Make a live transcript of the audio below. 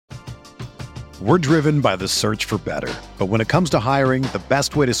We're driven by the search for better. But when it comes to hiring, the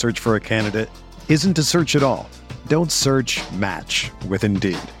best way to search for a candidate isn't to search at all. Don't search, match with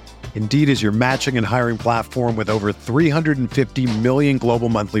Indeed. Indeed is your matching and hiring platform with over 350 million global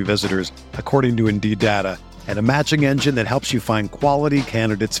monthly visitors, according to Indeed data, and a matching engine that helps you find quality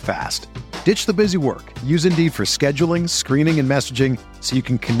candidates fast. Ditch the busy work. Use Indeed for scheduling, screening, and messaging so you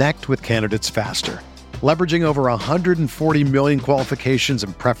can connect with candidates faster. Leveraging over 140 million qualifications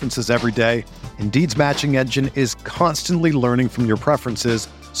and preferences every day, Indeed's matching engine is constantly learning from your preferences,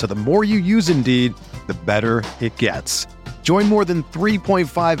 so the more you use Indeed, the better it gets. Join more than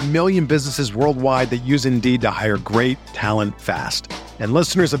 3.5 million businesses worldwide that use Indeed to hire great talent fast. And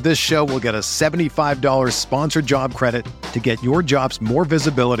listeners of this show will get a $75 sponsored job credit to get your jobs more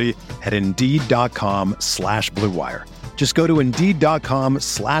visibility at Indeed.com/Blue Wire. Just go to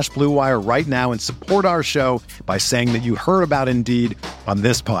Indeed.com/Blue Wire right now and support our show by saying that you heard about Indeed on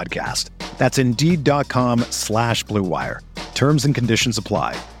this podcast. That's Indeed.com/Blue Wire. Terms and conditions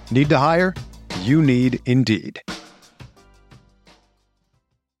apply. Need to hire? You need Indeed.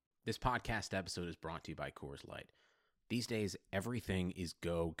 This podcast episode is brought to you by Coors Light. These days, everything is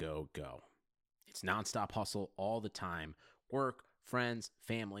go, go, go. It's nonstop hustle all the time. Work, friends,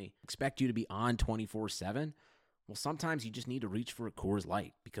 family, expect you to be on 24/7. Well, sometimes you just need to reach for a Coors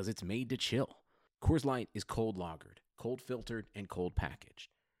Light because it's made to chill. Coors Light is cold lagered, cold filtered, and cold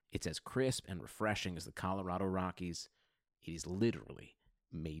packaged. It's as crisp and refreshing as the Colorado Rockies. It is literally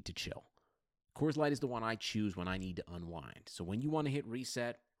made to chill. Coors Light is the one I choose when I need to unwind. So when you want to hit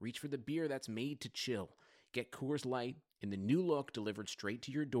reset, reach for the beer that's made to chill. Get Coors Light in the new look delivered straight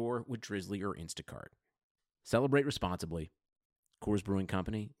to your door with Drizzly or Instacart. Celebrate responsibly. Coors Brewing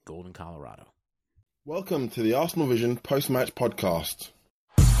Company, Golden, Colorado. Welcome to the Arsenal Vision post-match podcast.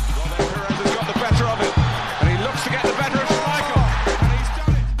 Well, Perez has got the better of it, and he looks to get the better of Schmeichel, and he's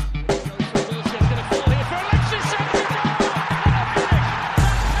done it. Wilshere's going to fall here for Alexis Henry,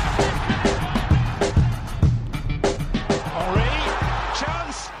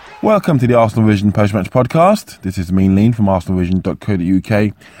 chance. Welcome to the Arsenal Vision post-match podcast. This is Mean Lean from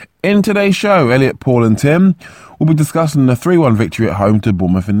arsenalvision.co.uk. In today's show, Elliot, Paul and Tim will be discussing the 3-1 victory at home to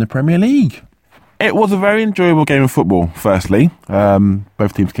Bournemouth in the Premier League. It was a very enjoyable game of football, firstly.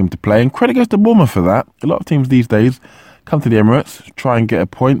 Both teams came to play, and credit goes to Bournemouth for that. A lot of teams these days come to the Emirates, try and get a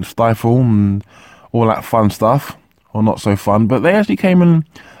point, stifle, and all that fun stuff, or not so fun, but they actually came and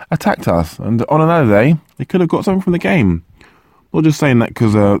attacked us, and on another day, they could have got something from the game. Not just saying that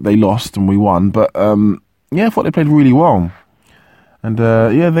because they lost and we won, but I thought they played really well. And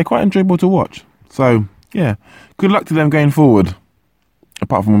they're quite enjoyable to watch. So, good luck to them going forward,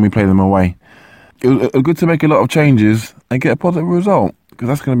 apart from when we play them away. It was good to make a lot of changes and get a positive result, because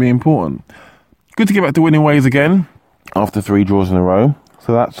that's going to be important. Good to get back to winning ways again after 3 draws in a row,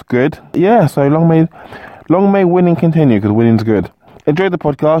 so that's good. So long may winning continue, because winning's good. Enjoyed the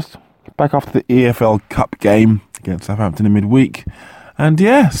podcast. Back after the EFL Cup game against Southampton in midweek, and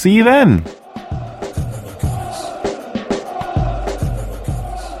see you then.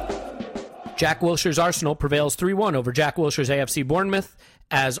 Jack Wilshere's Arsenal prevails 3-1 over Jack Wilshere's AFC Bournemouth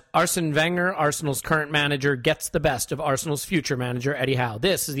as Arsene Wenger, Arsenal's current manager, gets the best of Arsenal's future manager, Eddie Howe.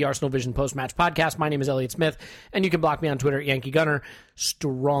 This is the Arsenal Vision post-match podcast. My name is Elliot Smith, and you can block me on Twitter at Yankee Gunner.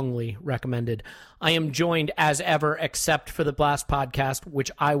 Strongly recommended. I am joined as ever, except for the last podcast,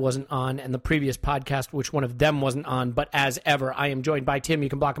 which I wasn't on, and the previous podcast, which one of them wasn't on, but as ever, I am joined by Tim. You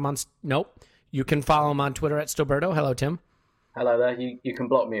can block him on... Nope. You can follow him on Twitter at Stilberto. Hello, Tim. Hello there. You can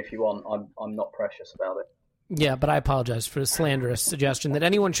block me if you want. I'm not precious about it. Yeah, but I apologize for the slanderous suggestion that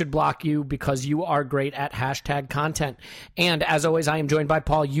anyone should block you because you are great at #content. And as always, I am joined by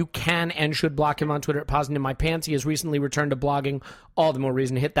Paul. You can and should block him on Twitter at Pausing in My Pants. He has recently returned to blogging. All the more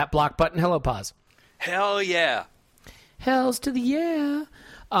reason to hit that block button. Hello, Paz. Hell yeah. Hells to the yeah.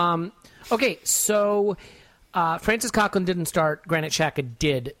 Okay, so Francis Coughlin didn't start. Granit Xhaka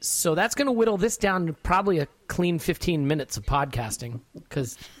did. So that's going to whittle this down to probably a clean 15 minutes of podcasting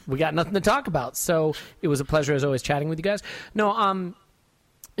because we got nothing to talk about. So it was a pleasure, as always, chatting with you guys. No,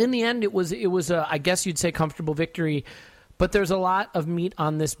 in the end, it was a, I guess you'd say, comfortable victory. But there's a lot of meat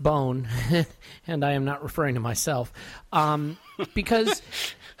on this bone, and I am not referring to myself, because...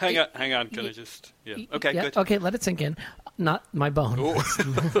 Hang on. Can I just... Yeah. Okay, good. Okay, let it sink in. Not my bone.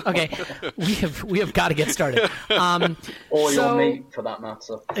 Okay, we have got to get started. Or your meat, for that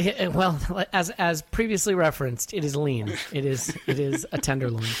matter. Well, as previously referenced, it is lean. It is a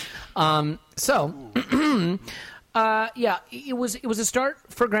tenderloin. It was a start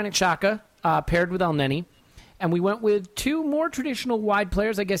for Granit Xhaka, paired with El Neni. And we went with two more traditional wide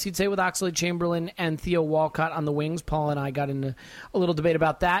players, I guess you'd say, with Oxlade-Chamberlain and Theo Walcott on the wings. Paul and I got into a little debate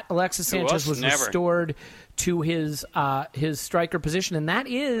about that. Alexis Sanchez was restored to his striker position, and that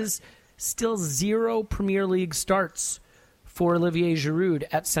is still 0 Premier League starts for Olivier Giroud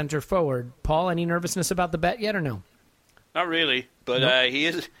at center forward. Paul, any nervousness about the bet yet or no? Not really, but he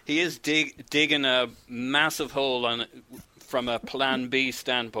is digging a massive hole from a Plan B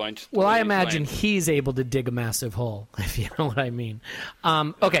standpoint. Well, I imagine he's able to dig a massive hole, if you know what I mean.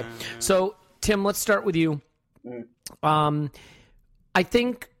 Okay, so Tim, let's start with you. I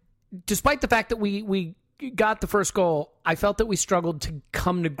think, despite the fact that we got the first goal, I felt that we struggled to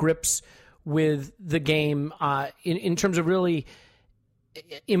come to grips with the game in terms of really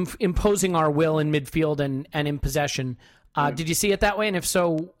imposing our will in midfield and in possession. Did you see it that way? And if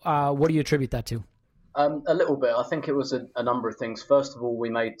so, what do you attribute that to? A little bit. I think it was a number of things. First of all, we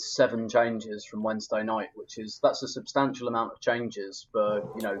made 7 changes from Wednesday night, that's a substantial amount of changes for,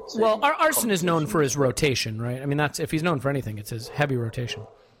 Well, Arsene is known for his rotation, right? I mean, that's if he's known for anything, it's his heavy rotation.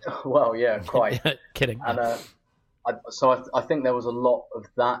 Well, yeah, quite. Kidding. And I think there was a lot of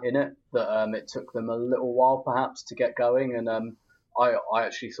that in it, that it took them a little while perhaps to get going, and I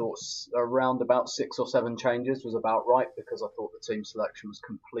actually thought around about 6 or 7 changes was about right, because I thought the team selection was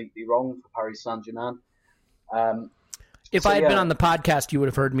completely wrong for Paris Saint-Germain. If I had been on the podcast, you would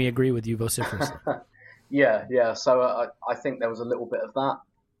have heard me agree with you vociferously. Yeah. So I think there was a little bit of that.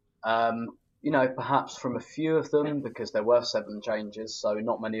 Perhaps from a few of them, because there were 7 changes, so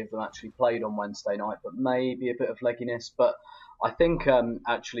not many of them actually played on Wednesday night, but maybe a bit of legginess. But I think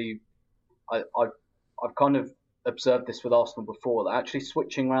actually I've kind of observed this with Arsenal before, that actually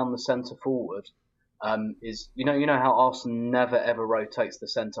switching around the centre forward is, you know how Arsenal never ever rotates the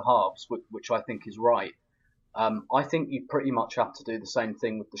centre halves, which I think is right. I think you pretty much have to do the same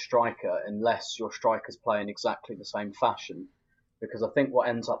thing with the striker, unless your striker's play in exactly the same fashion, because I think what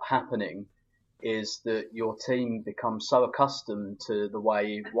ends up happening is that your team becomes so accustomed to the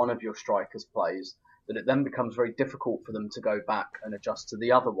way one of your strikers plays that it then becomes very difficult for them to go back and adjust to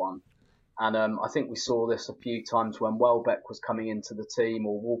the other one. And I think we saw this a few times when Welbeck was coming into the team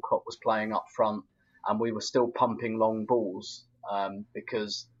or Walcott was playing up front, and we were still pumping long balls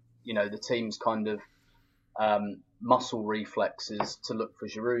because, the team's kind of muscle reflexes to look for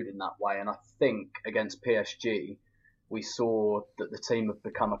Giroud in that way. And I think against PSG, we saw that the team have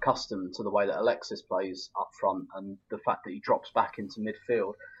become accustomed to the way that Alexis plays up front and the fact that he drops back into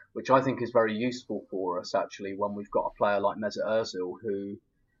midfield, which I think is very useful for us, actually, when we've got a player like Mesut Ozil who,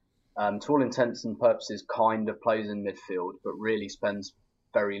 to all intents and purposes, kind of plays in midfield, but really spends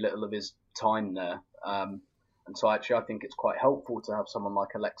very little of his time there. And so actually I think it's quite helpful to have someone like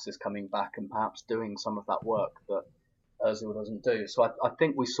Alexis coming back and perhaps doing some of that work that Ozil doesn't do. So I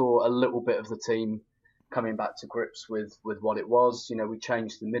think we saw a little bit of the team coming back to grips with what it was. We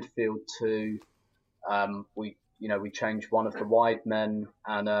changed the midfield too. We changed one of the wide men,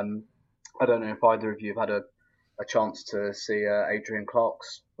 and I don't know if either of you have had a chance to see Adrian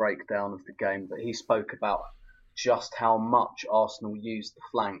Clark's breakdown of the game, but he spoke about just how much Arsenal used the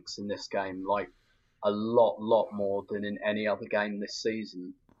flanks in this game, like a lot more than in any other game this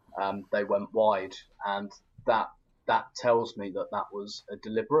season. They went wide, and that tells me that was a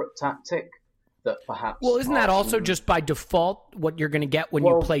deliberate tactic. That perhaps. Well, isn't that also just by default what you're going to get when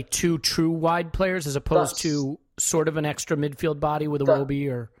you play 2 true wide players as opposed to sort of an extra midfield body with Iwobi?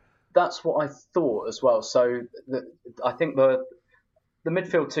 Or that's what I thought as well. So I think the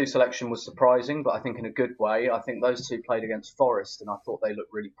midfield 2 selection was surprising, but I think in a good way. I think those 2 played against Forest, and I thought they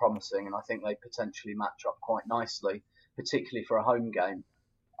looked really promising, and I think they potentially match up quite nicely, particularly for a home game.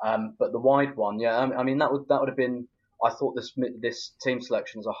 But the wide one, I mean that would have been. I thought this team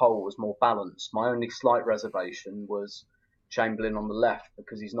selection as a whole was more balanced. My only slight reservation was Chamberlain on the left,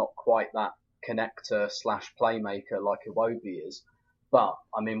 because he's not quite that connector / playmaker like Iwobi is. But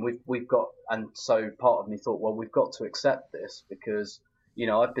I mean, we've got, and so part of me thought, well, we've got to accept this, because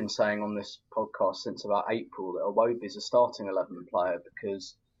I've been saying on this podcast since about April that Iwobi is a starting 11 player,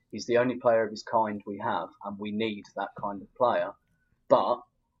 because he's the only player of his kind we have, and we need that kind of player. But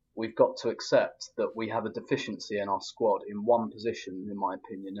we've got to accept that we have a deficiency in our squad in one position, in my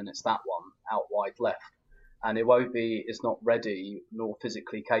opinion, and it's that one, out wide left. And Iwobi is not ready nor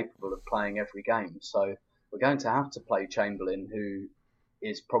physically capable of playing every game. So we're going to have to play Chamberlain, who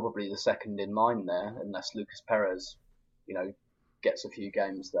is probably the second in line there, unless Lucas Perez, gets a few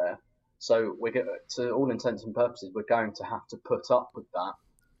games there. So to all intents and purposes, we're going to have to put up with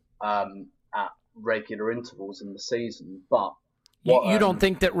that at regular intervals in the season. But you don't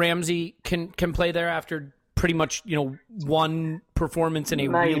think that Ramsey can play there after pretty much, one performance in a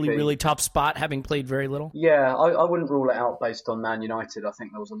really, really tough spot, having played very little? Yeah, I wouldn't rule it out based on Man United. I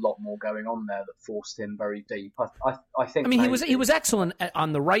think there was a lot more going on there that forced him very deep. I think. I mean, he was excellent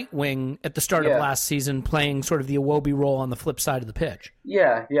on the right wing at the start of last season, playing sort of the Iwobi role on the flip side of the pitch.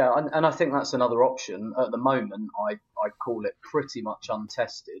 Yeah, and I think that's another option. At the moment, I'd call it pretty much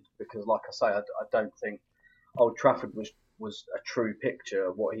untested because, like I say, I don't think Old Trafford was a true picture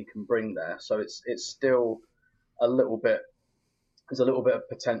of what he can bring there. So it's still there's a little bit of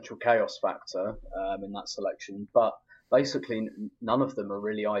potential chaos factor in that selection, but basically none of them are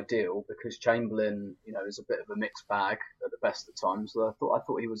really ideal because Chamberlain, is a bit of a mixed bag at the best of times. I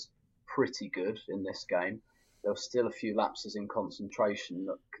thought he was pretty good in this game. There were still a few lapses in concentration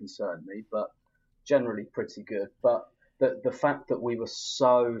that concerned me, but generally pretty good. But the fact that we were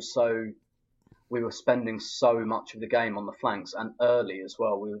we were spending so much of the game on the flanks and early as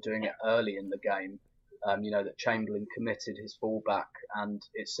well. We were doing it early in the game. That Chamberlain committed his fullback, and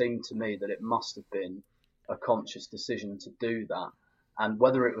it seemed to me that it must have been a conscious decision to do that. And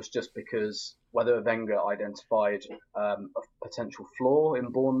whether it was just because whether Wenger identified a potential flaw in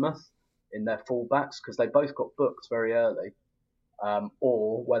Bournemouth in their fullbacks, because they both got booked very early,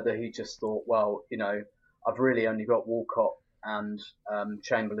 or whether he just thought, well, I've really only got Walcott and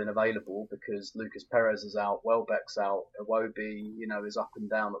Chamberlain available because Lucas Perez is out, Welbeck's out, Iwobi, is up and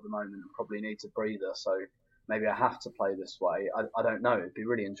down at the moment and probably needs a breather. So maybe I have to play this way. I don't know. It'd be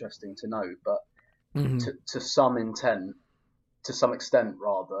really interesting to know. But to some extent,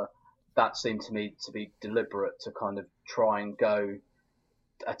 that seemed to me to be deliberate to kind of try and go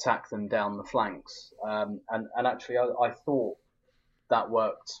attack them down the flanks. And actually, I thought that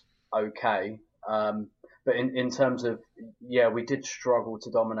worked okay. But in terms of, we did struggle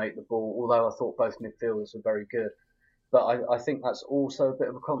to dominate the ball, although I thought both midfielders were very good. But I think that's also a bit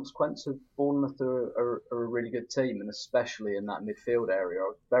of a consequence of Bournemouth are a really good team, and especially in that midfield area. I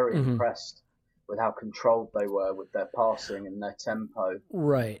was very impressed with how controlled they were with their passing and their tempo.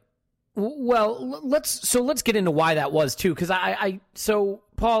 Right. Well, let's get into why that was too, because so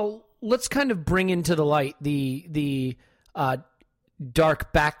Paul, let's kind of bring into the light the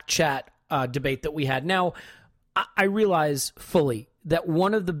dark back chat debate that we had. Now, I realize fully that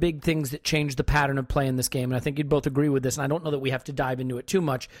one of the big things that changed the pattern of play in this game, and I think you'd both agree with this, and I don't know that we have to dive into it too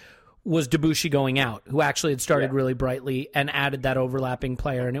much, was Debuchy going out, who actually had started really brightly and added that overlapping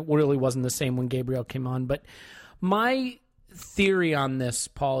player, and it really wasn't the same when Gabriel came on. But my theory on this,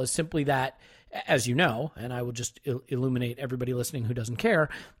 Paul, is simply that, as you know, and I will just illuminate everybody listening who doesn't care,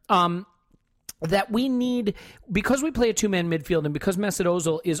 that we need, because we play a two-man midfield and because Mesut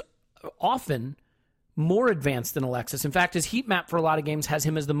Ozil is often more advanced than Alexis. In fact, his heat map for a lot of games has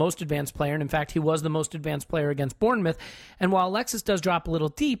him as the most advanced player, and in fact, he was the most advanced player against Bournemouth. And while Alexis does drop a little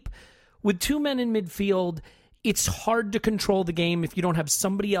deep, with two men in midfield, it's hard to control the game if you don't have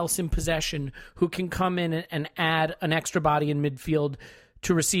somebody else in possession who can come in and add an extra body in midfield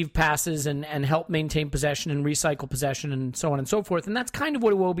to receive passes and help maintain possession and recycle possession and so on and so forth. And that's kind of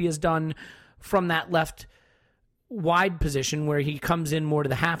what Iwobi has done from that left wide position where he comes in more to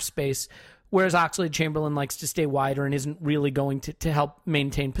the half space, whereas Oxlade-Chamberlain likes to stay wider and isn't really going to help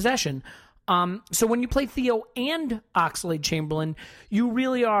maintain possession. So when you play Theo and Oxlade-Chamberlain, you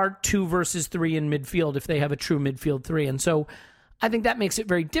really are 2 versus 3 in midfield if they have a true midfield 3. And so I think that makes it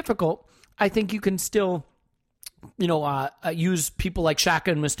very difficult. I think you can still, use people like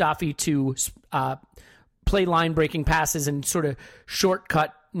Xhaka and Mustafi to play line-breaking passes and sort of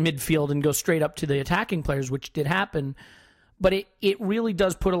shortcut midfield and go straight up to the attacking players, which did happen. But it really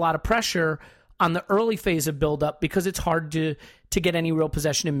does put a lot of pressure on the early phase of build-up because it's hard to get any real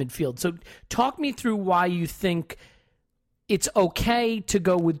possession in midfield. So talk me through why you think it's okay to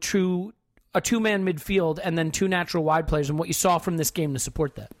go with a two-man midfield and then 2 natural wide players and what you saw from this game to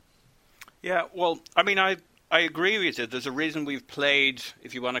support that. Yeah, well, I mean, I agree with you. There's a reason we've played,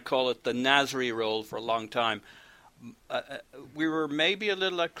 if you want to call it, the Nasri role for a long time. We were maybe a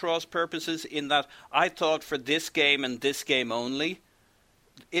little at cross purposes in that I thought for this game and this game only,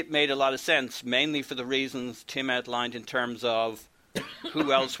 it made a lot of sense, mainly for the reasons Tim outlined in terms of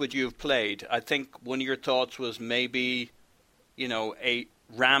who else would you have played. I think one of your thoughts was maybe, a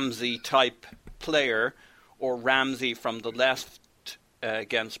Ramsey-type player or Ramsey from the left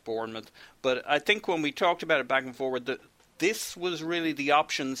against Bournemouth. But I think when we talked about it back and forward, this was really the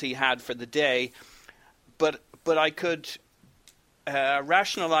options he had for the day. But I could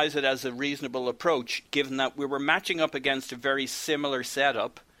rationalize it as a reasonable approach, given that we were matching up against a very similar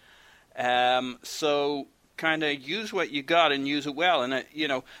setup. So kind of use what you got and use it well. And,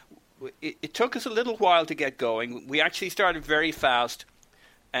 it took us a little while to get going. We actually started very fast.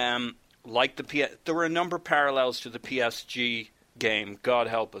 like there were a number of parallels to the PSG game, God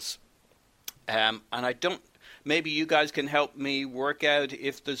help us. And I don't, maybe you guys can help me work out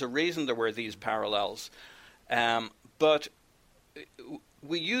if there's a reason there were these parallels. But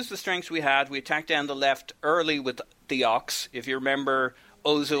we used the strengths we had. We attacked down the left early with the Ox. If you remember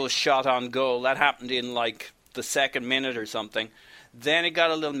Ozil's shot on goal, that happened in like the second minute or something. Then it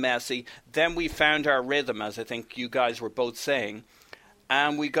got a little messy. Then we found our rhythm, as I think you guys were both saying.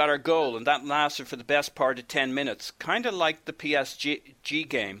 And we got our goal, and that lasted for the best part of 10 minutes. Kind of like the PSG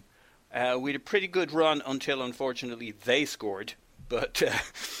game. We had a pretty good run until, unfortunately, they scored. But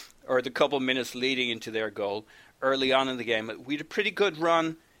or the couple minutes leading into their goal early on in the game. We had a pretty good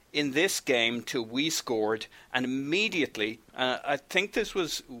run in this game till we scored, and immediately, I think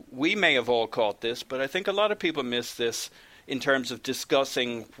we may have all caught this, but I think a lot of people missed this in terms of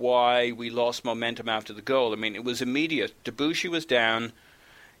discussing why we lost momentum after the goal. I mean, it was immediate. Debuchy was down,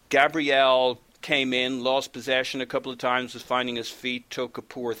 Gabriel came in, lost possession a couple of times, was finding his feet, took a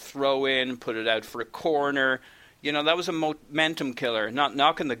poor throw in, put it out for a corner. You know, that was a momentum killer. Not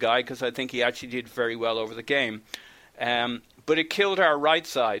knocking the guy, because I think he actually did very well over the game. But it killed our right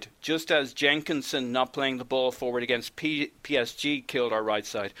side, just as Jenkinson not playing the ball forward against PSG killed our right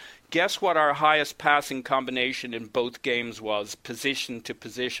side. Guess what our highest passing combination in both games was, position to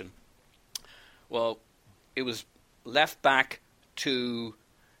position? Well, it was left back to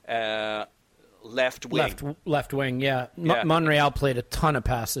left wing. Left wing, yeah. Monreal played a ton of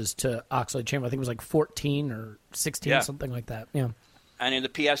passes to Oxlade-Chamberlain. I think it was like 14 or 16, something like that. Yeah. And in the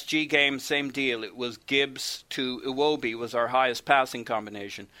PSG game, same deal. It was Gibbs to Iwobi was our highest passing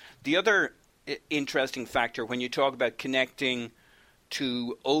combination. The other interesting factor when you talk about connecting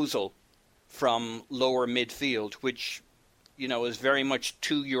to Ozil from lower midfield, which, you know, is very much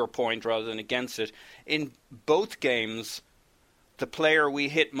to your point rather than against it. In both games, the player we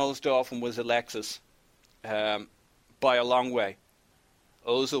hit most often was Alexis, by a long way.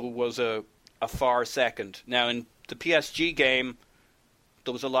 Ozil was a far second. Now, in the PSG game,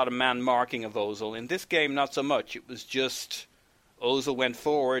 there was a lot of man marking of Ozil. In this game, not so much. It was just Ozil went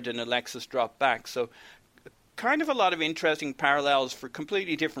forward and Alexis dropped back. So kind of a lot of interesting parallels for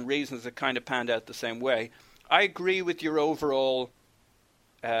completely different reasons that kind of panned out the same way. I agree with your overall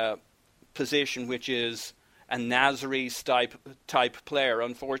position, which is a Nasri type player.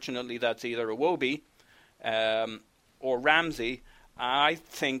 Unfortunately, that's either Iwobi or Ramsey. I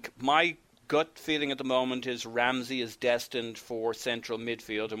think my gut feeling at the moment is Ramsey is destined for central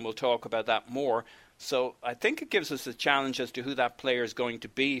midfield, and we'll talk about that more. So I think it gives us a challenge as to who that player is going to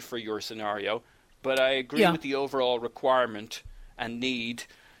be for your scenario. But I agree with the overall requirement and need,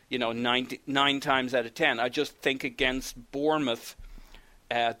 you know, 9 times out of 10. I just think against Bournemouth,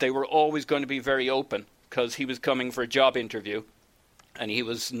 they were always going to be very open because he was coming for a job interview, and he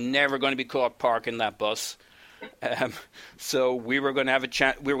was never going to be caught parking that bus. So we were going to have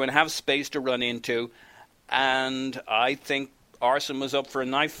we were going to have space to run into, and I think Arsene was up for a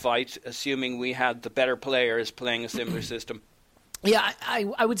knife fight, assuming we had the better players playing a similar system. Yeah,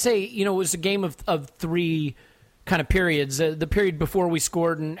 I would say, you know, it was a game of three kind of periods. The period before we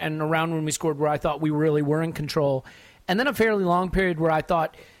scored and around when we scored where I thought we really were in control, and then a fairly long period where I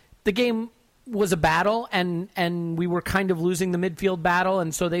thought the game was a battle, and we were kind of losing the midfield battle,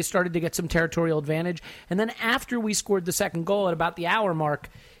 and so they started to get some territorial advantage. And then after we scored the second goal at about the hour mark,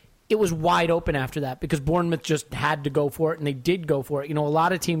 it was wide open after that because Bournemouth just had to go for it, and they did go for it. You know, a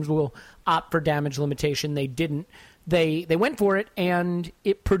lot of teams will opt for damage limitation. They didn't. They went for it, and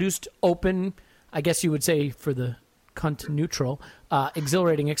it produced open, I guess you would say for the neutral,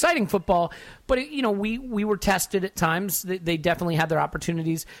 exhilarating, exciting football. But, you know, we were tested at times. They definitely had their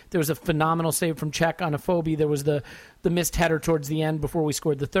opportunities. There was a phenomenal save from Cech on Afobe. There was the missed header towards the end before we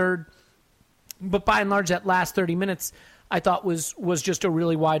scored the third. But by and large, that last 30 minutes, I thought was just a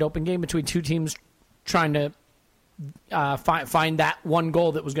really wide open game between two teams trying to find that one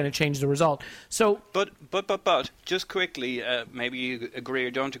goal that was going to change the result. So, but just quickly, maybe you agree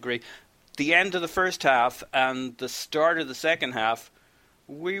or don't agree. The end of the first half and the start of the second half,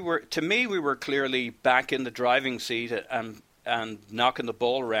 we were clearly back in the driving seat and knocking the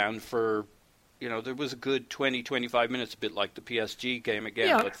ball around for, you know, there was a good 20, 25 minutes, a bit like the PSG game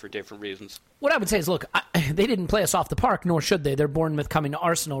again, but for different reasons. What I would say is, look, they didn't play us off the park, nor should they. They're Bournemouth coming to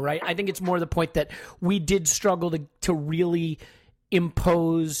Arsenal, right? I think it's more the point that we did struggle to really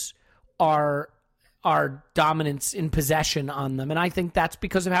impose our dominance in possession on them. And I think that's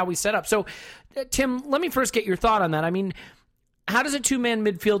because of how we set up. So, Tim, let me first get your thought on that. I mean, how does a two-man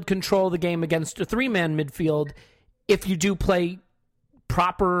midfield control the game against a three-man midfield if you do play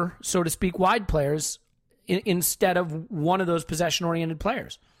proper, so to speak, wide players instead of one of those possession-oriented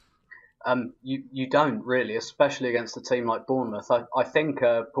players? You don't really, especially against a team like Bournemouth. I think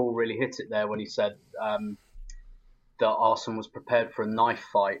Paul really hit it there when he said that Arsenal was prepared for a knife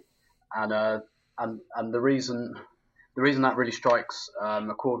fight, and the reason that really strikes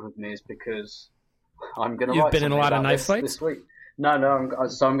a chord with me is because I'm going to write. You've been in a lot of knife fights this week. No, I'm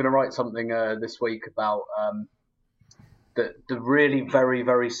going to write something this week about the really very,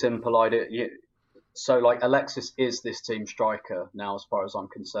 very simple idea. So, like, Alexis is this team striker now, as far as I'm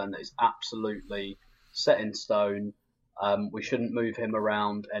concerned. That is absolutely set in stone. We shouldn't move him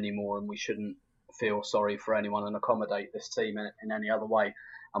around anymore, and we shouldn't feel sorry for anyone and accommodate this team in any other way.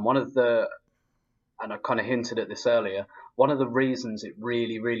 And and I kind of hinted at this earlier, one of the reasons it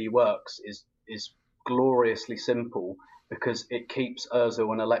really, really works is gloriously simple, because it keeps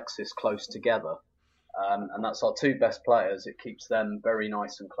Ozil and Alexis close together. And that's our two best players. It keeps them very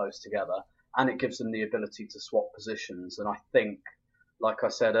nice and close together. And it gives them the ability to swap positions. And I think, like I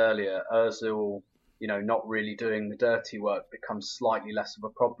said earlier, Ozil, not really doing the dirty work becomes slightly less of a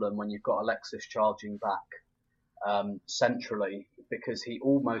problem when you've got Alexis charging back centrally, because he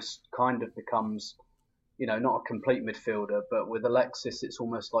almost kind of becomes, not a complete midfielder, but with Alexis, it's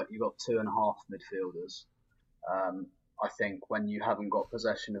almost like you've got 2.5 midfielders. I think when you haven't got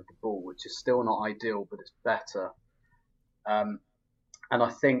possession of the ball, which is still not ideal, but it's better. And I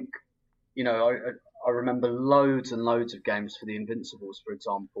think, I remember loads and loads of games for the Invincibles, for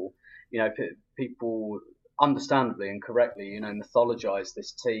example. People understandably and correctly, mythologize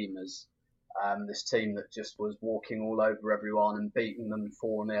this team as this team that just was walking all over everyone and beating them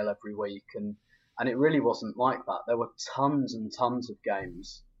 4-0 every week. And it really wasn't like that. There were tons and tons of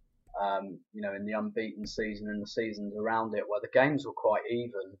games, in the unbeaten season and the seasons around it, where the games were quite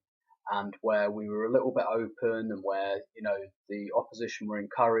even and where we were a little bit open and where, the opposition were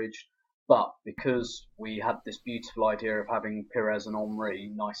encouraged. But because we had this beautiful idea of having Pires and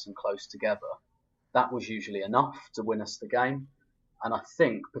Henry nice and close together, that was usually enough to win us the game. And I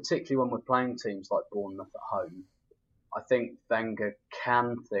think, particularly when we're playing teams like Bournemouth at home, I think Wenger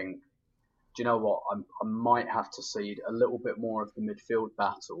can think, do you know what, I might have to cede a little bit more of the midfield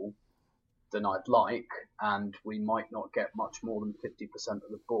battle than I'd like, and we might not get much more than 50%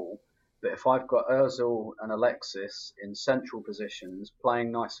 of the ball. But if I've got Ozil and Alexis in central positions,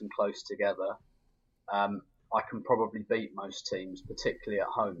 playing nice and close together, I can probably beat most teams, particularly at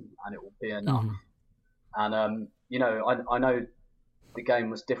home, and it will be enough. And, I know the game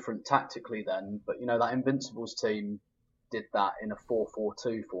was different tactically then, but, that Invincibles team did that in a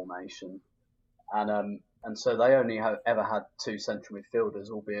 4-4-2 formation. And so they only ever had two central midfielders,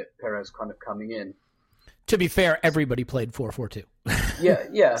 albeit Pires kind of coming in. To be fair, everybody played 4-4-2.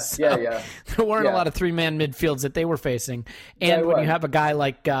 Yeah. There weren't a lot of three-man midfields that they were facing. And when you have a guy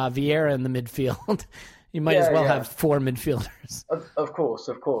like Vieira in the midfield, you might as well have four midfielders. Of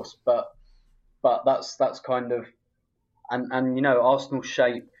course. But that's kind of... And Arsenal's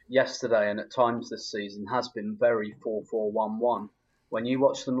shape yesterday and at times this season has been very 4-4-1-1. When you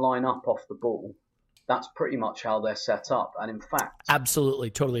watch them line up off the ball, that's pretty much how they're set up. And in fact... Absolutely,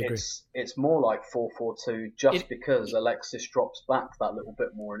 totally agree. It's more like 4-4-2 because Alexis drops back that little bit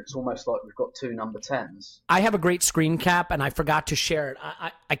more, and it's almost like we've got two number 10s. I have a great screen cap, and I forgot to share it.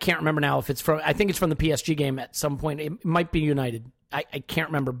 I can't remember now if it's from... I think it's from the PSG game at some point. It might be United. I can't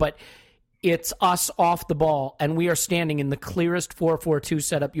remember, but it's us off the ball, and we are standing in the clearest 4-4-2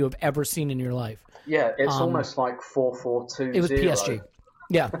 setup you have ever seen in your life. Yeah, it's almost like 4-4-2-0. It was PSG.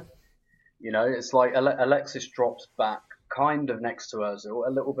 Yeah. It's like Alexis drops back kind of next to Ozil,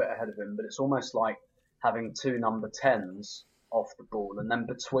 a little bit ahead of him, but it's almost like having two number 10s off the ball, and then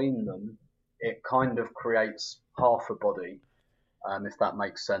between them, it kind of creates half a body, if that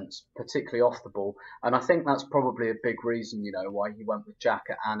makes sense, particularly off the ball. And I think that's probably a big reason, why he went with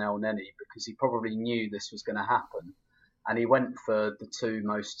Xhaka and Elneny, because he probably knew this was going to happen. And he went for the two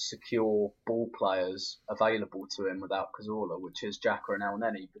most secure ball players available to him without Cazorla, which is Xhaka and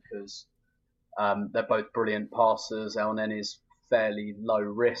Elneny, because they're both brilliant passers. Elneny's fairly low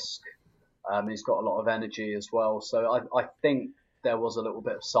risk. He's got a lot of energy as well. So I think there was a little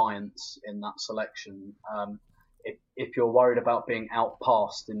bit of science in that selection. If you're worried about being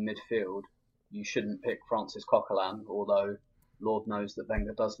outpassed in midfield, you shouldn't pick Francis Coquelin, although Lord knows that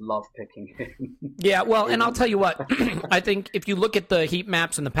Wenger does love picking him. Yeah, well, and I'll tell you what. I think if you look at the heat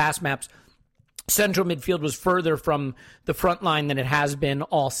maps and the pass maps, central midfield was further from the front line than it has been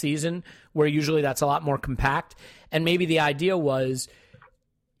all season, where usually that's a lot more compact. And maybe the idea was,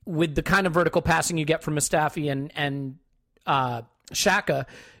 with the kind of vertical passing you get from Mustafi and Xhaka,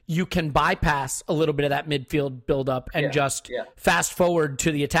 you can bypass a little bit of that midfield build-up and fast forward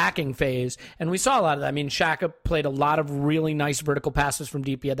to the attacking phase. And we saw a lot of that. I mean, Xhaka played a lot of really nice vertical passes from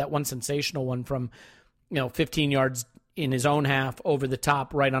deep. He had that one sensational one from 15 yards in his own half over the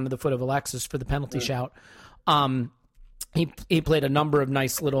top right onto the foot of Alexis for the penalty shout. He played a number of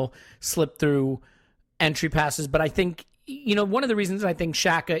nice little slip-through entry passes. But I think, one of the reasons I think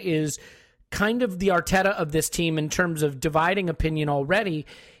Xhaka is kind of the Arteta of this team in terms of dividing opinion already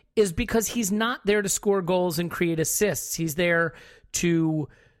is because he's not there to score goals and create assists. He's there to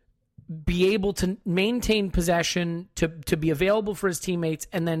be able to maintain possession, to be available for his teammates,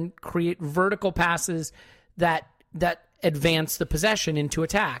 and then create vertical passes that advance the possession into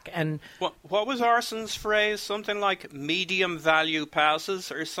attack. And what was Arsenal's phrase? Something like medium value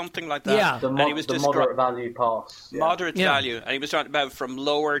passes or something like that. Yeah, the moderate value pass. Yeah. Moderate value, and he was talking about from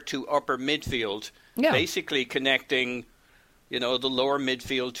lower to upper midfield, basically connecting, the lower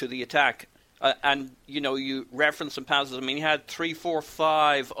midfield to the attack. And you reference some passes. I mean, he had 3, 4,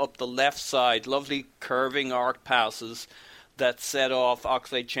 5 up the left side, lovely curving arc passes that set off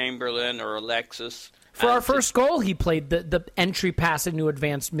Oxlade-Chamberlain or Alexis. For our first goal, he played the entry pass into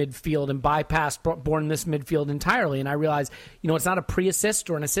advanced midfield and bypassed Bournemouth's midfield entirely. And I realized, it's not a pre-assist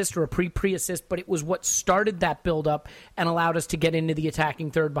or an assist or a pre-assist, but it was what started that build-up and allowed us to get into the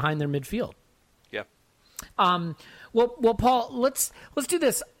attacking third behind their midfield. Yeah. Well, Paul, let's do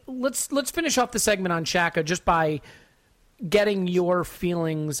this. Let's finish off the segment on Xhaka just by getting your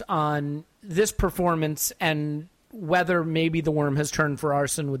feelings on this performance and whether maybe the worm has turned for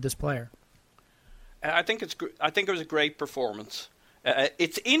Arsene with this player. I think it was a great performance.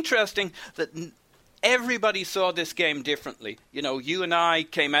 It's interesting that everybody saw this game differently. You and I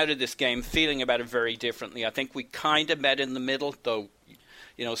came out of this game feeling about it very differently. I think we kind of met in the middle, though,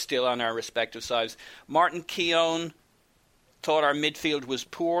 still on our respective sides. Martin Keown thought our midfield was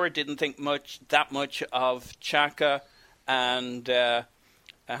poor, didn't think that much of Xhaka and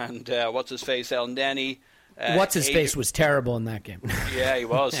what's-his-face, El Neni. What's-his-face was terrible in that game. Yeah, he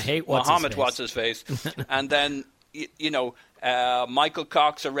was. I hate Mohammed What's-his-face. And then, Michael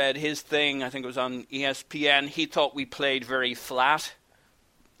Cox, I read his thing, I think it was on ESPN. He thought we played very flat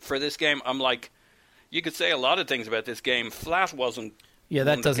for this game. I'm like, you could say a lot of things about this game. Flat wasn't. Yeah,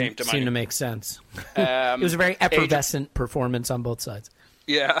 that doesn't seem to make sense. It was a very effervescent performance on both sides.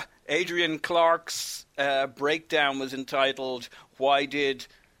 Yeah. Adrian Clark's breakdown was entitled, Why Did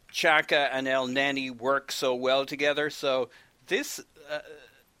Xhaka and El Neni work so well together? So this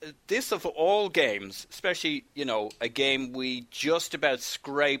of all games, especially, a game we just about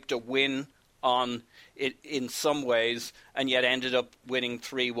scraped a win on it in some ways and yet ended up winning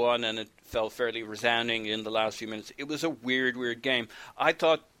 3-1 and it felt fairly resounding in the last few minutes. It was a weird game. I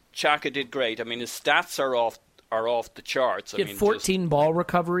thought Xhaka did great. I mean, his stats are off the charts. He had 14 ball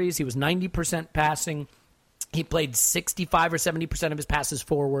recoveries. He was 90% passing. He played 65 or 70% of his passes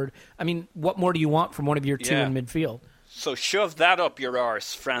forward. I mean, what more do you want from one of your two in midfield? So shove that up your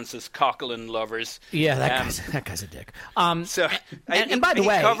arse, Francis Coquelin lovers. Yeah, that guy's a dick. And by the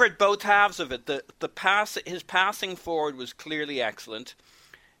way, he covered both halves of it. His passing forward was clearly excellent.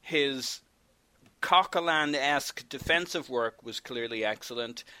 His Coquelin-esque defensive work was clearly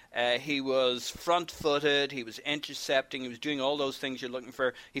excellent. He was front-footed. He was intercepting. He was doing all those things you're looking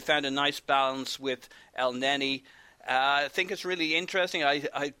for. He found a nice balance with El Neni. I think it's really interesting.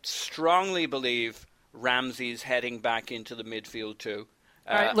 I strongly believe Ramsey's heading back into the midfield too.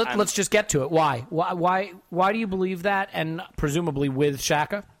 All right, let's just get to it. Why? Why do you believe that? And presumably with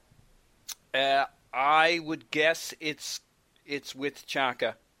Xhaka? I would guess it's with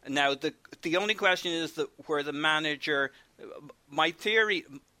Xhaka. Now the only question is where the manager. My theory,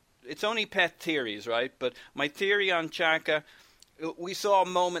 it's only pet theories, right? But my theory on Xhaka, we saw a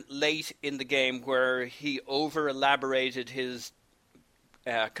moment late in the game where he over-elaborated his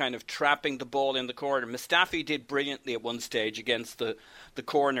kind of trapping the ball in the corner. Mustafi did brilliantly at one stage against the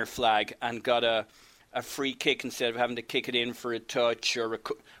corner flag and got a free kick instead of having to kick it in for a touch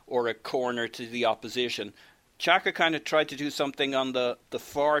or a corner to the opposition. Xhaka kind of tried to do something on the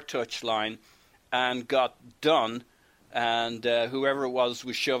far touch line and got done, and whoever it was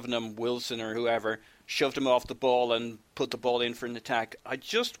shoving him, Wilson or whoever, shoved him off the ball and put the ball in for an attack. I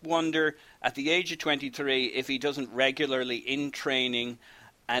just wonder, at the age of 23, if he doesn't regularly in training,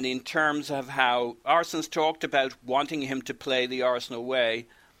 and in terms of how Arsene's talked about wanting him to play the Arsenal way,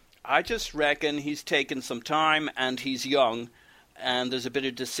 I just reckon he's taken some time and he's young, and there's a bit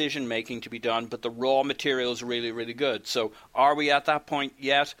of decision-making to be done, but the raw material is really, really good. So are we at that point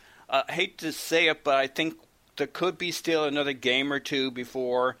yet? I hate to say it, but I think there could be still another game or two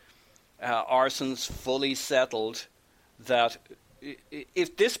before Arsene's fully settled that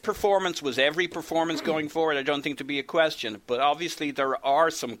if this performance was every performance going forward, I don't think there'd be a question. But obviously, there are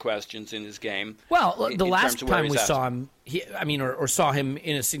some questions in his game. Well, the last time we saw him, or saw him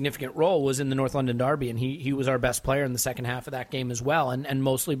in a significant role was in the North London Derby, and he was our best player in the second half of that game as well, and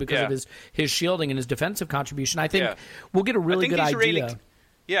mostly because of his shielding and his defensive contribution. I think we'll get a really good idea.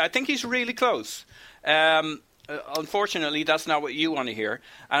 I think he's really close. Unfortunately, that's not what you want to hear.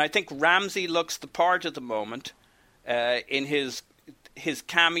 And I think Ramsey looks the part at the moment in his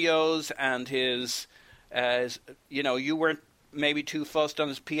cameos and his you weren't maybe too fussed on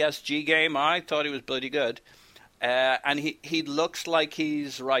his PSG game. I thought he was bloody good. And he looks like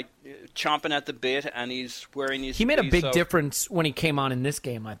he's chomping at the bit, and he's wearing his... He made a big difference when he came on in this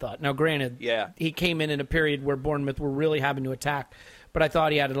game, I thought. Now, granted, he came in a period where Bournemouth were really having to attack, but I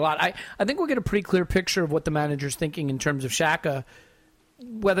thought he added a lot. I think we'll get a pretty clear picture of what the manager's thinking in terms of Xhaka,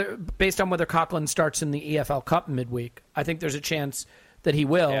 based on whether Coquelin starts in the EFL Cup midweek. I think there's a chance that he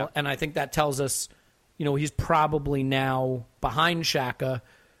will, and I think that tells us, he's probably now behind Xhaka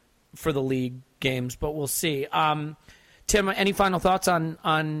for the league games, but we'll see. Tim, any final thoughts on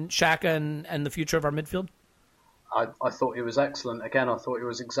Xhaka and the future of our midfield? I thought it was excellent. Again, I thought it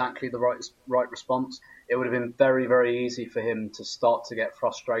was exactly the right response. It would have been very, very easy for him to start to get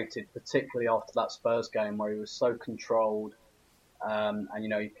frustrated, particularly after that Spurs game where he was so controlled, and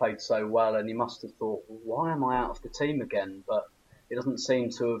he played so well, and he must have thought, why am I out of the team again? But it doesn't seem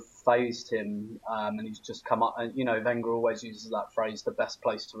to have fazed him, and he's just come up. And Wenger always uses that phrase: the best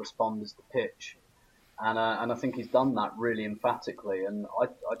place to respond is the pitch, and I think he's done that really emphatically. And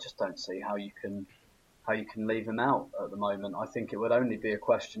I just don't see how you can leave him out at the moment. I think it would only be a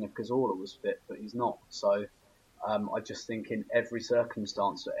question if Cazorla was fit, but he's not. So I just think in every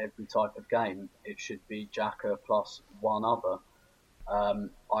circumstance, at every type of game, it should be Xhaka plus one other.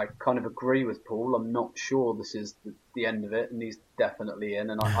 I kind of agree with Paul. I'm not sure this is the end of it, and he's definitely in.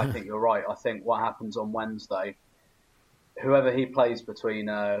 And I think you're right. I think what happens on Wednesday, whoever he plays between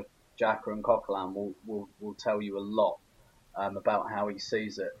Xhaka and Coquelin will tell you a lot about how he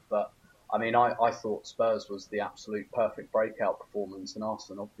sees it. But I thought Spurs was the absolute perfect breakout performance, and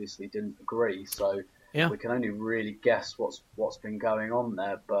Arsenal obviously didn't agree. So we can only really guess what's been going on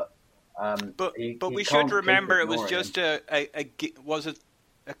there. But we should remember it was just was it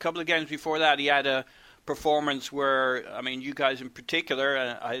a couple of games before that he had a performance where, you guys in particular,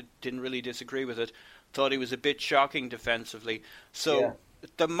 and I didn't really disagree with it, thought he was a bit shocking defensively. So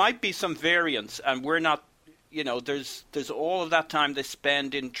there might be some variance, and we're not, there's all of that time they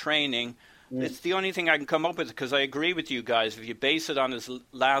spend in training. It's the only thing I can come up with, because I agree with you guys. If you base it on his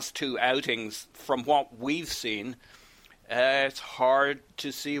last two outings, from what we've seen, it's hard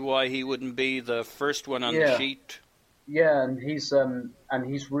to see why he wouldn't be the first one on the sheet. Yeah, and he's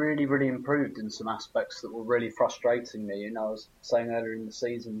really, really improved in some aspects that were really frustrating me. I was saying earlier in the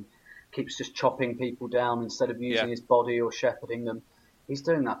season, keeps just chopping people down instead of using his body or shepherding them. He's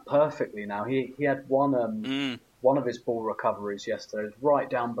doing that perfectly now. He had one of his ball recoveries yesterday. It was right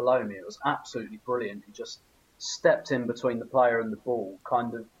down below me. It was absolutely brilliant. He just stepped in between the player and the ball,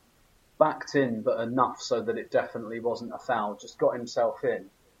 kind of backed in, but enough so that it definitely wasn't a foul. Just got himself in,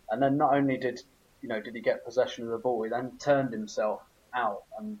 and then not only did he get possession of the ball, he then turned himself out,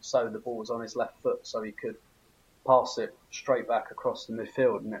 and so the ball was on his left foot, so he could pass it straight back across the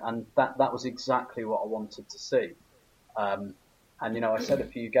midfield, and that was exactly what I wanted to see. And I said a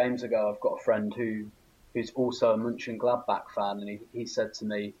few games ago, I've got a friend who's also a Mönchengladbach fan, and he said to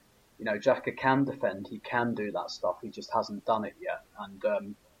me, Xhaka can defend, he can do that stuff, he just hasn't done it yet, and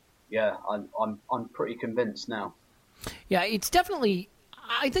I'm pretty convinced now. Yeah, it's definitely.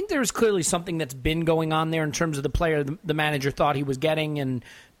 I think there's clearly something that's been going on there in terms of the player the manager thought he was getting and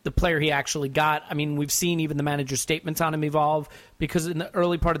the player he actually got. We've seen even the manager's statements on him evolve, because in the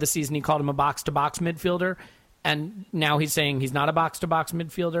early part of the season he called him a box-to-box midfielder, and now he's saying he's not a box-to-box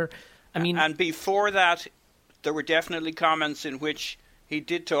midfielder. And before that, there were definitely comments in which he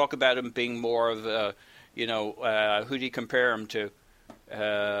did talk about him being more of a, who do you compare him to?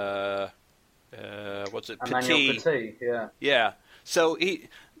 What's it? Petit, yeah. Yeah. So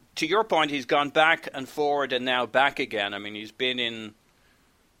to your point, he's gone back and forward and now back again. He's been in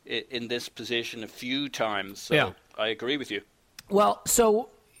this position a few times. So I agree with you. Well, so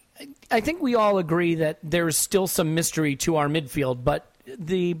I think we all agree that there's still some mystery to our midfield, but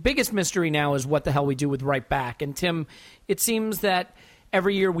the biggest mystery now is what the hell we do with right back. And Tim, it seems that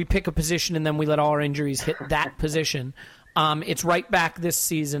every year we pick a position and then we let all our injuries hit that position. It's right back this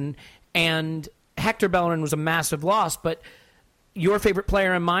season, and Hector Bellerin was a massive loss, but your favorite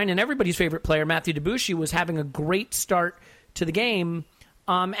player and mine and everybody's favorite player, Mathieu Debuchy, was having a great start to the game.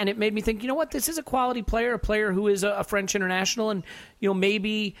 And it made me think, you know what, this is a quality player, a player who is a French international, and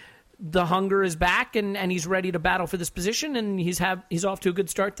maybe the hunger is back and he's ready to battle for this position, and he's off to a good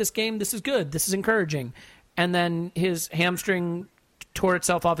start this game. This is good. This is encouraging. And then his hamstring tore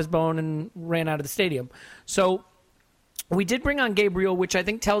itself off his bone and ran out of the stadium. So we did bring on Gabriel, which I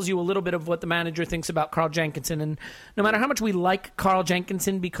think tells you a little bit of what the manager thinks about Carl Jenkinson. And no matter how much we like Carl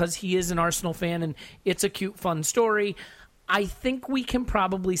Jenkinson because he is an Arsenal fan and it's a cute, fun story, I think we can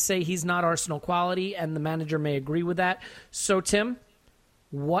probably say he's not Arsenal quality, and the manager may agree with that. So, Tim,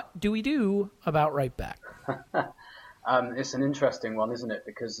 what do we do about right back? It's an interesting one, isn't it?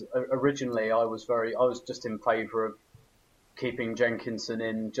 Because originally I was just in favour of keeping Jenkinson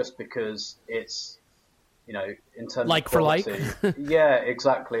in just because it's, in terms like of quality. For like? Yeah,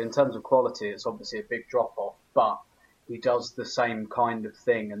 exactly. In terms of quality, it's obviously a big drop-off, but he does the same kind of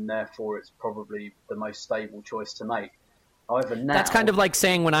thing, and therefore it's probably the most stable choice to make. However, now... That's kind of like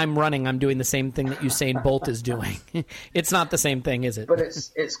saying when I'm running, I'm doing the same thing that Usain Bolt is doing. It's not the same thing, is it? But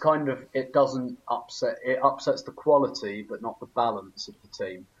it's kind of, it doesn't upset, it upsets the quality, but not the balance of the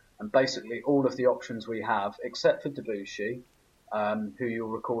team. And basically all of the options we have, except for Debussy, who you'll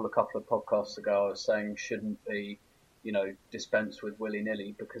recall a couple of podcasts ago I was saying shouldn't be, dispensed with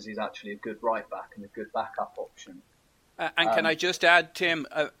willy-nilly because he's actually a good right back and a good backup option. And can I just add, Tim,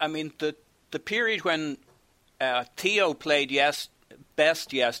 the period when Theo played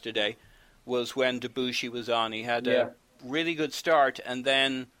best yesterday was when Debussy was on. He had a really good start, and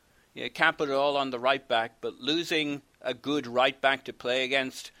then can't put it all on the right back, but losing a good right back to play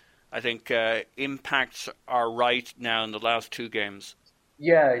against, I think, impacts our right now in the last two games.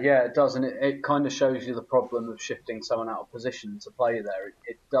 Yeah, it does, and it kind of shows you the problem of shifting someone out of position to play there.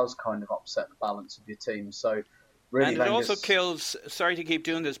 It does kind of upset the balance of your team, so... Really, and it also kills, sorry to keep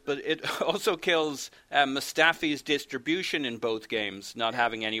doing this, but it also kills Mustafi's distribution in both games, not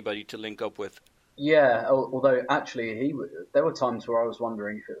having anybody to link up with. Yeah, although actually there were times where I was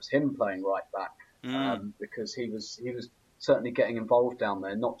wondering if it was him playing right back, because he was certainly getting involved down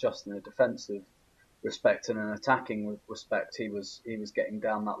there, not just in a defensive respect and an attacking respect. He was getting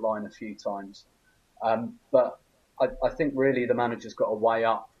down that line a few times. But I think really the manager's got to weigh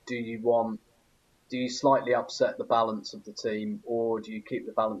up. Do you slightly upset the balance of the team, or do you keep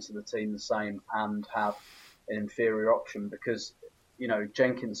the balance of the team the same and have an inferior option? Because,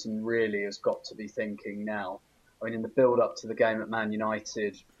 Jenkinson really has got to be thinking now. I mean, in the build-up to the game at Man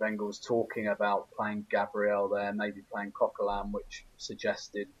United, Wenger was talking about playing Gabriel there, maybe playing Coquelin, which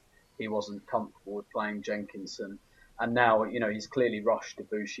suggested he wasn't comfortable with playing Jenkinson. And now, he's clearly rushed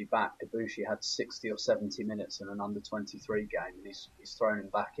Debussy back. Debussy had 60 or 70 minutes in an under-23 game, and he's thrown him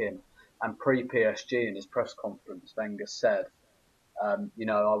back in. And pre-PSG in his press conference, Wenger said, I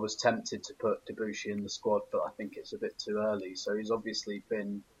was tempted to put Debussy in the squad, but I think it's a bit too early. So he's obviously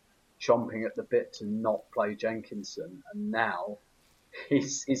been chomping at the bit to not play Jenkinson. And now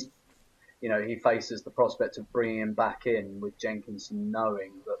he's he faces the prospect of bringing him back in with Jenkinson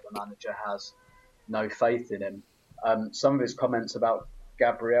knowing that the manager has no faith in him. Some of his comments about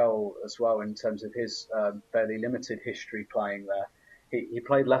Gabriel as well, in terms of his fairly limited history playing there. He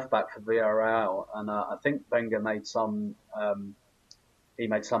played left back for Villarreal, and I think Wenger made some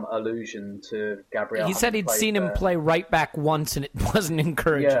allusion to Gabriel. He said he'd seen him play right back once, and it wasn't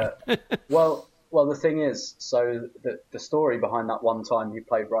encouraging. Yeah. Well, the thing is, so the story behind that one time he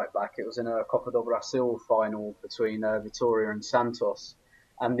played right back, it was in a Copa do Brasil final between Vitória and Santos,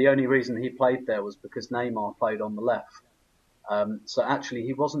 and the only reason he played there was because Neymar played on the left. So actually,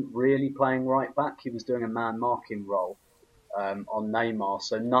 he wasn't really playing right back; he was doing a man marking role. On Neymar,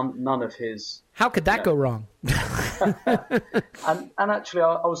 so none of his... How could that go wrong? and actually,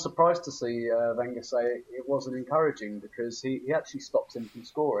 I was surprised to see Wenger say it wasn't encouraging, because he actually stopped him from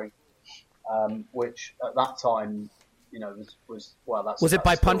scoring, which at that time, was it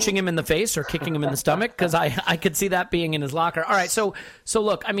by punching him in the face or kicking him in the stomach? Because I could see that being in his locker. All right, so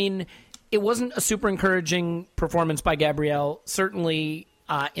look, I mean, it wasn't a super encouraging performance by Gabriel, certainly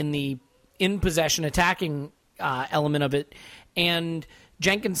in possession attacking element of it, and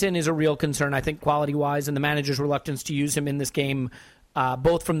Jenkinson is a real concern, I think, quality-wise, and the manager's reluctance to use him in this game,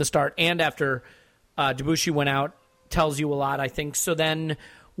 both from the start and after Debussy went out, tells you a lot, I think. So then,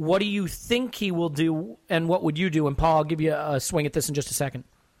 what do you think he will do, and what would you do? And Paul, I'll give you a swing at this in just a second.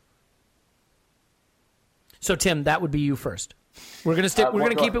 So Tim, that would be you first. We're going to We're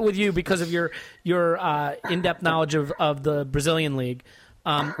going to keep it with you because of your in-depth knowledge of the Brazilian league.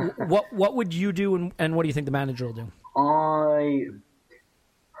 What would you do, and what do you think the manager will do?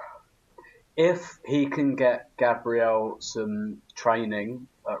 If he can get Gabriel some training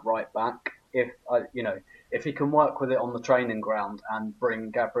at right back, if he can work with it on the training ground and bring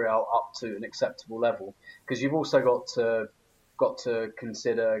Gabriel up to an acceptable level, because you've also got to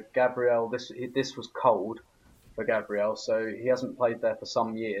consider Gabriel. This was cold for Gabriel, so he hasn't played there for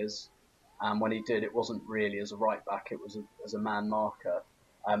some years, and when he did, it wasn't really as a right back; it was as a man marker.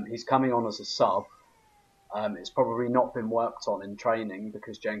 He's coming on as a sub. It's probably not been worked on in training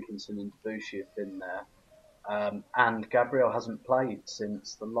because Jenkinson and Debussy have been there, and Gabriel hasn't played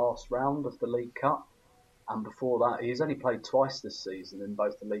since the last round of the League Cup. And before that, he's only played twice this season in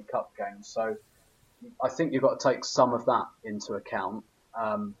both the League Cup games. So I think you've got to take some of that into account.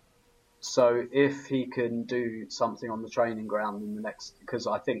 So if he can do something on the training ground in the next, because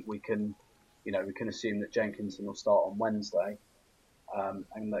I think we can assume that Jenkinson will start on Wednesday,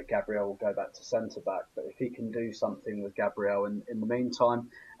 and that Gabriel will go back to centre back. But if he can do something with Gabriel in the meantime,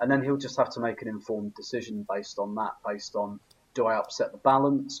 and then he'll just have to make an informed decision based on that, based on, do I upset the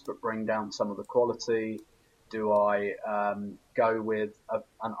balance but bring down some of the quality? Do I go with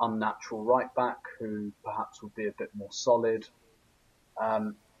an unnatural right back who perhaps would be a bit more solid?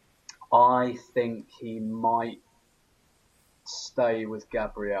 I think he might stay with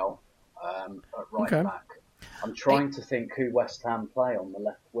Gabriel at right back. I'm trying to think who West Ham play on the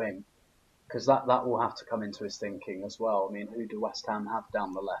left wing, because that will have to come into his thinking as well. I mean, who do West Ham have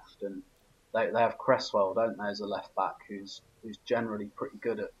down the left? And they have Cresswell, don't they, as a left back, who's generally pretty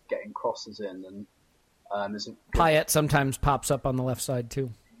good at getting crosses in, and Payet sometimes pops up on the left side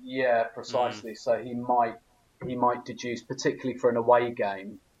too. Yeah, precisely. So he might deduce, particularly for an away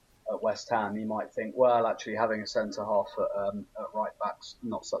game at West Ham, he might think, well, actually having a centre half at right back's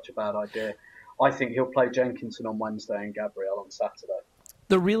not such a bad idea. I think he'll play Jenkinson on Wednesday and Gabriel on Saturday.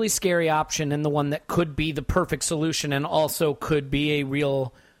 The really scary option, and the one that could be the perfect solution and also could be a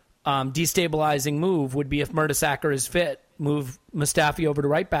real destabilizing move, would be if Mertesacker is fit, move Mustafi over to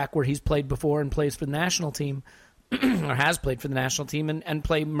right back where he's played before and plays for the national team, or has played for the national team, and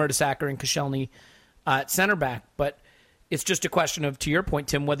play Mertesacker and Koscielny at center back. But it's just a question of, to your point,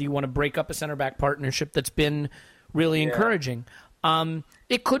 Tim, whether you want to break up a center back partnership that's been really encouraging.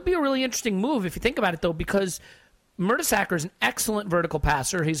 It could be a really interesting move if you think about it, though, because Mertesacker is an excellent vertical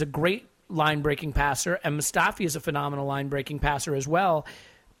passer. He's a great line-breaking passer, and Mustafi is a phenomenal line-breaking passer as well.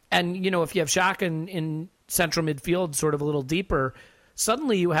 And, if you have Xhaka in central midfield, sort of a little deeper,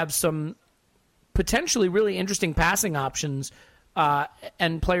 suddenly you have some potentially really interesting passing options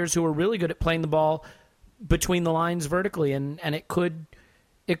and players who are really good at playing the ball between the lines vertically, and it could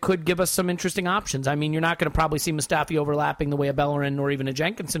give us some interesting options. I mean, you're not going to probably see Mustafi overlapping the way a Bellerin or even a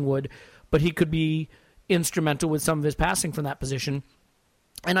Jenkinson would, but he could be instrumental with some of his passing from that position.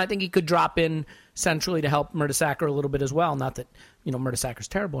 And I think he could drop in centrally to help Mertesacker a little bit as well. Not that, Mertesacker's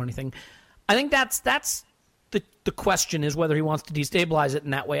terrible or anything. I think that's the question, is whether he wants to destabilize it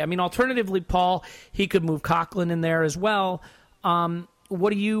in that way. I mean, alternatively, Paul, he could move Coughlin in there as well. What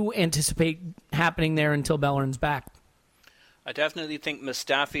do you anticipate happening there until Bellerin's back? I definitely think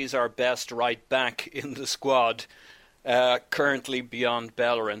Mustafi's our best right back in the squad, currently beyond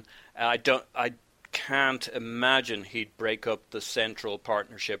Bellerin. I can't imagine he'd break up the central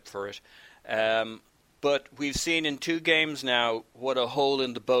partnership for it. But we've seen in 2 games now what a hole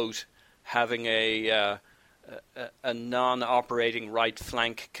in the boat having a non-operating right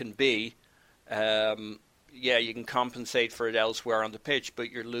flank can be. You can compensate for it elsewhere on the pitch, but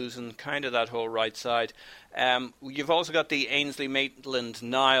you're losing kind of that whole right side. You've also got the Ainsley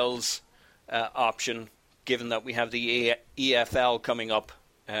Maitland-Niles option, given that we have the EFL coming up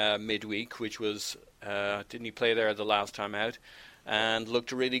midweek, which was, didn't he play there the last time out, and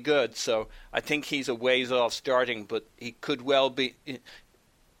looked really good. So I think he's a ways off starting, but he could well be.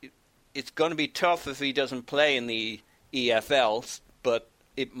 It's going to be tough if he doesn't play in the EFL, but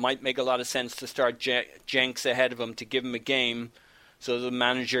it might make a lot of sense to start Jenks ahead of him to give him a game, so the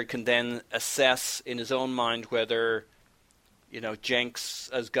manager can then assess in his own mind whether, Jenks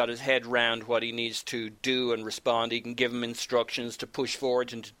has got his head round what he needs to do and respond. He can give him instructions to push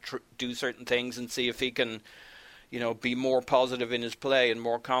forward and to do certain things and see if he can, be more positive in his play and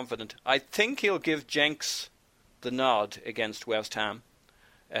more confident. I think he'll give Jenks the nod against West Ham.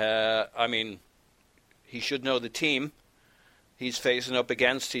 I mean, he should know the team he's facing up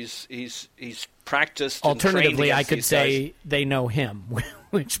against. He's practiced. Alternatively, I could say they know him,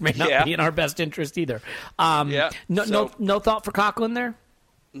 which may not be in our best interest either. No thought for Coughlin there?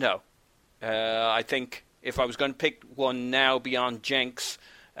 No. I think if I was going to pick one now beyond Jenks,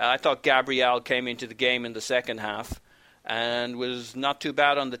 I thought Gabriel came into the game in the second half and was not too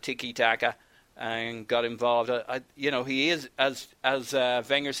bad on the tiki-taka and got involved. He is, as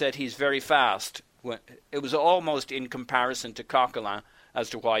Wenger said, he's very fast. It was almost in comparison to Coquelin, as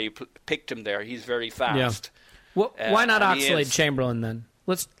to why you picked him there. He's very fast. Well, why not Oxlade-Chamberlain then?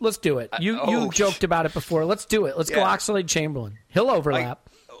 Let's do it. You joked about it before. Let's do it. Let's go Oxlade-Chamberlain. He'll overlap.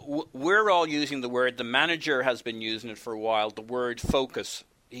 We're all using the word. The manager has been using it for a while. The word focus.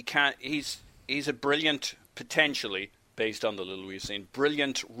 He's a brilliant, potentially based on the little we've seen,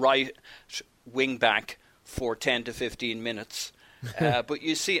 brilliant right wing back for 10 to 15 minutes. But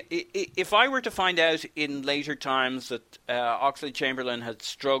you see, if I were to find out in later times that Oxlade-Chamberlain had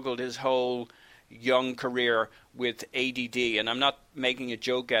struggled his whole young career with ADD, and I'm not making a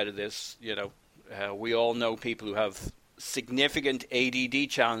joke out of this, we all know people who have significant ADD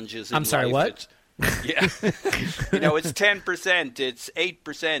challenges in life. I'm sorry, what? Yeah. It's 10%, it's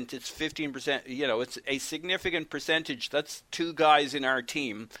 8%, it's 15%, it's a significant percentage. That's 2 guys in our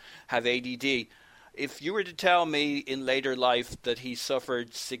team have ADD. If you were to tell me in later life that he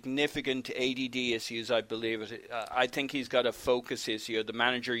suffered significant ADD issues, I believe it. I think he's got a focus issue. The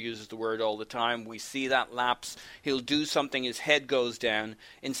manager uses the word all the time. We see that lapse. He'll do something, his head goes down.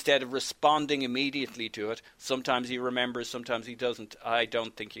 Instead of responding immediately to it, sometimes he remembers, sometimes he doesn't. I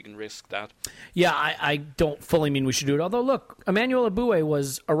don't think you can risk that. Yeah, I don't fully mean we should do it. Although, look, Emmanuel Aboué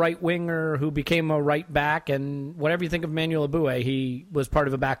was a right winger who became a right back, and whatever you think of Emmanuel Aboué, he was part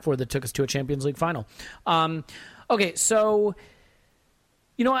of a back four that took us to a Champions League final. Okay, so,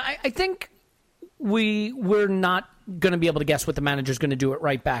 I think we're not going to be able to guess what the manager's going to do at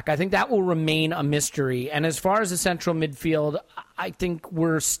right back. I think that will remain a mystery. And as far as the central midfield, I think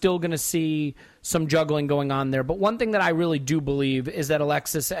we're still going to see some juggling going on there. But one thing that I really do believe is that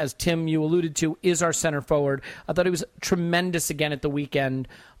Alexis, as Tim, you alluded to, is our center forward. I thought he was tremendous again at the weekend.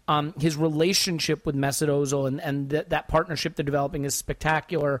 His relationship with Mesut Ozil and that partnership they're developing is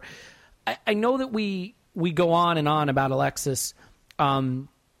spectacular. I know that we go on and on about Alexis, on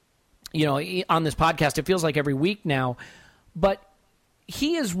this podcast. It feels like every week now, but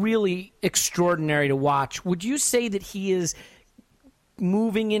he is really extraordinary to watch. Would you say that he is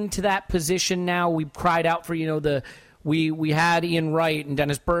moving into that position now? We've cried out for, we had Ian Wright and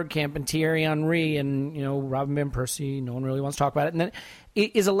Dennis Bergkamp and Thierry Henry and, Robin Van Persie. No one really wants to talk about it. And then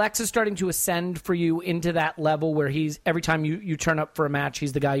is Alexis starting to ascend for you into that level where he's, every time you turn up for a match,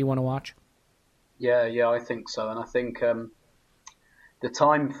 he's the guy you want to watch? Yeah, I think so. And I think the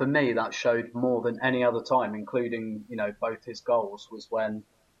time for me that showed more than any other time, including, both his goals, was when,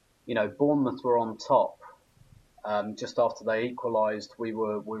 Bournemouth were on top. Just after they equalised, we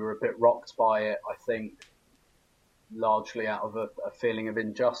were a bit rocked by it, I think, largely out of a feeling of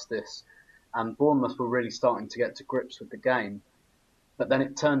injustice. And Bournemouth were really starting to get to grips with the game. But then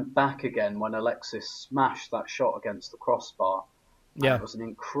it turned back again when Alexis smashed that shot against the crossbar. Yeah. It was an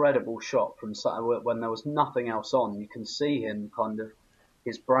incredible shot from when there was nothing else on. You can see him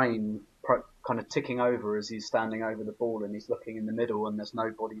his brain kind of ticking over as he's standing over the ball and he's looking in the middle and there's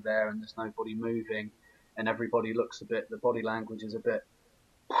nobody there and there's nobody moving and everybody looks the body language is a bit,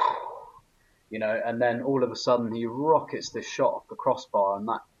 and then all of a sudden he rockets this shot off the crossbar and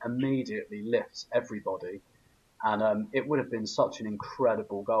that immediately lifts everybody. And it would have been such an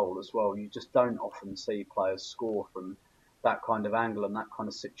incredible goal as well. You just don't often see players score from that kind of angle and that kind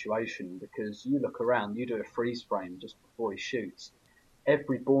of situation, because you look around, you do a freeze frame just before he shoots.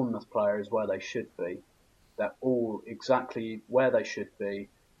 Every Bournemouth player is where they should be. They're all exactly where they should be,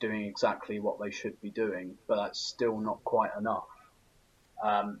 doing exactly what they should be doing, but that's still not quite enough.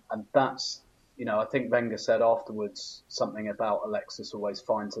 And that's, I think Wenger said afterwards something about Alexis always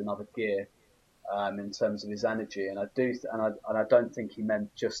finds another gear in terms of his energy, and I don't think he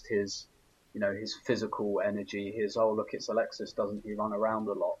meant just his physical energy, it's Alexis, doesn't he run around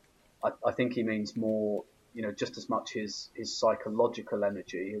a lot? I think he means more, just as much his psychological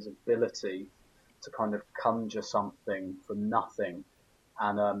energy, his ability to kind of conjure something from nothing.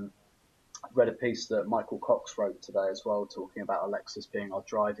 And I read a piece that Michael Cox wrote today as well, talking about Alexis being our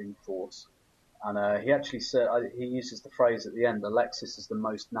driving force. And he actually said, he uses the phrase at the end, Alexis is the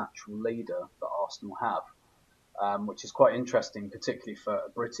most natural leader that Arsenal have. Which is quite interesting, particularly for a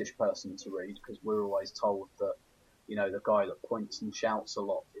British person to read, because we're always told that, the guy that points and shouts a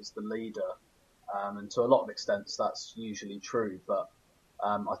lot is the leader. And to a lot of extents, that's usually true. But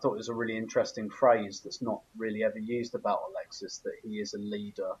I thought it was a really interesting phrase that's not really ever used about Alexis, that he is a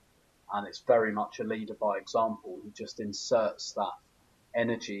leader. And it's very much a leader by example. He just inserts that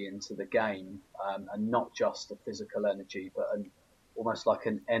energy into the game, and not just a physical energy, but almost like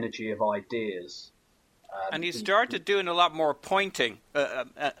an energy of ideas. And he started doing a lot more pointing.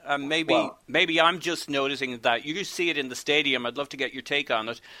 Maybe I'm just noticing that. You see it in the stadium. I'd love to get your take on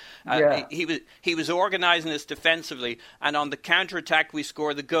it. He was organising us defensively, and on the counter-attack we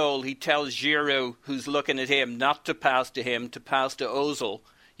score the goal, he tells Giroud, who's looking at him, not to pass to him, to pass to Ozil.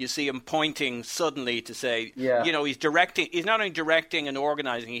 You see him pointing suddenly to say, he's directing. He's not only directing and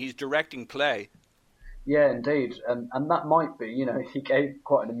organising, he's directing play. Yeah, indeed, and that might be, he gave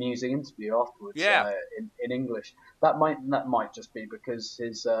quite an amusing interview afterwards in English. That might just be because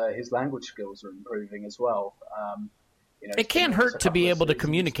his language skills are improving as well. It can't hurt to be able to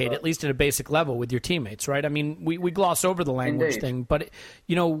communicate, at least at a basic level, with your teammates, right? I mean, we gloss over the language thing, but,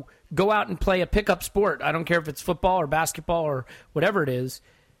 go out and play a pickup sport. I don't care if it's football or basketball or whatever it is.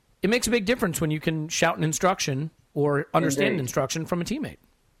 It makes a big difference when you can shout an instruction or understand an instruction from a teammate.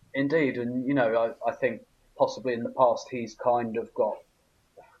 Indeed, and I think possibly in the past he's kind of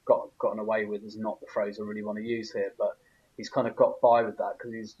gotten away with, is not the phrase I really want to use here, but he's kind of got by with that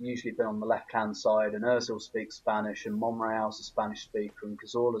because he's usually been on the left-hand side, and Ozil speaks Spanish, and Monreal's a Spanish speaker, and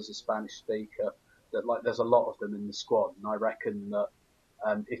Cazorla's a Spanish speaker. That there's a lot of them in the squad, and I reckon that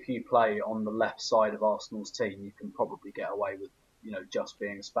if you play on the left side of Arsenal's team, you can probably get away with just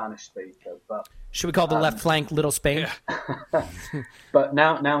being a Spanish speaker. But should we call the left flank Little Spain? Yeah. But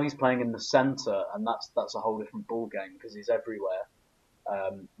now he's playing in the centre, and that's a whole different ball game because he's everywhere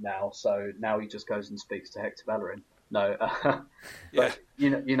now. So now he just goes and speaks to Hector Bellerin. No, but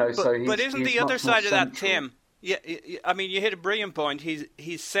but isn't the other side of that, Tim? Yeah, I mean, you hit a brilliant point.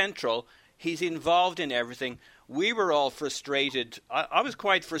 He's central. He's involved in everything. We were all frustrated. I was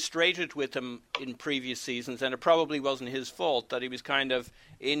quite frustrated with him in previous seasons, and it probably wasn't his fault that he was kind of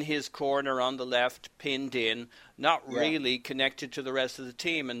in his corner on the left, pinned in, not really connected to the rest of the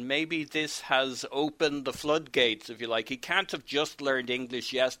team. And maybe this has opened the floodgates, if you like. He can't have just learned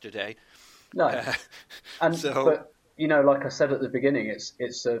English yesterday. No, but like I said at the beginning,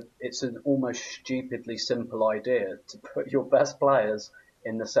 it's an almost stupidly simple idea to put your best players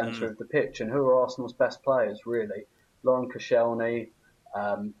in the centre of the pitch. And who are Arsenal's best players, really? Lauren Koscielny,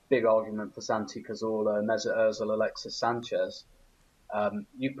 big argument for Santi Cazorla, Mesut Ozil, Alexis Sanchez.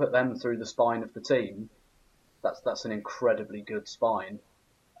 You put them through the spine of the team, that's an incredibly good spine.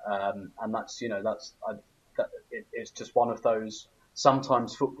 And it's just one of those.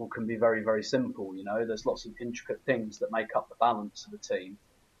 Sometimes football can be very, very simple, There's lots of intricate things that make up the balance of the team.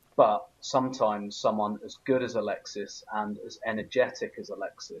 But sometimes someone as good as Alexis and as energetic as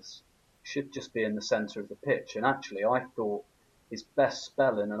Alexis should just be in the centre of the pitch. And actually, I thought his best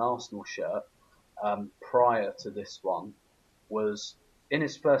spell in an Arsenal shirt prior to this one was in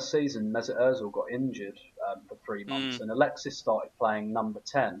his first season. Mesut Ozil got injured for 3 months, and Alexis started playing number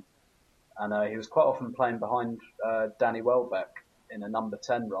 10. And he was quite often playing behind Danny Welbeck in a number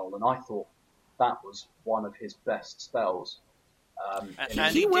 10 role. And I thought that was one of his best spells.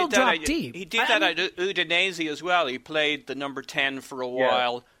 And he will drop deep. He did that at Udinese as well. He played the number 10 for a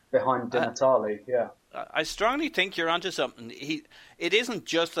while. Behind Di Natale, I strongly think you're onto something. It isn't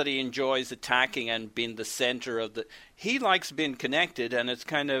just that he enjoys attacking and being the centre of the... He likes being connected, and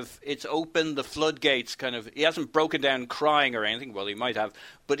it's opened the floodgates, He hasn't broken down crying or anything. Well, he might have.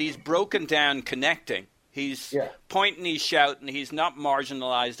 But he's broken down connecting. He's pointing, he's shouting, he's not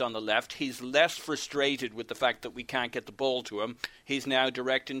marginalised on the left. He's less frustrated with the fact that we can't get the ball to him. He's now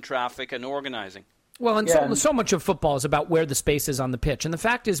directing traffic and organising. Well, and so much of football is about where the space is on the pitch. And the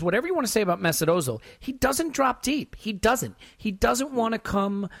fact is, whatever you want to say about Mesut Ozil, he doesn't drop deep. He doesn't. He doesn't want to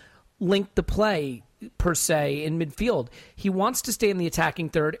come link the play, per se, in midfield. He wants to stay in the attacking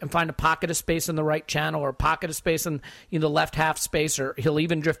third and find a pocket of space in the right channel or a pocket of space in the left half space, or he'll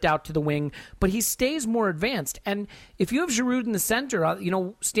even drift out to the wing. But he stays more advanced. And if you have Giroud in the center,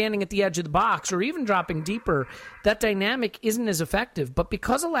 standing at the edge of the box or even dropping deeper, that dynamic isn't as effective. But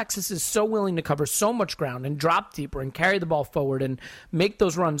because Alexis is so willing to cover so much ground and drop deeper and carry the ball forward and make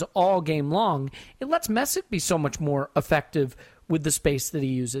those runs all game long, it lets Mesut be so much more effective with the space that he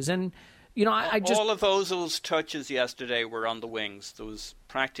uses. And all of Ozil's touches yesterday were on the wings. There was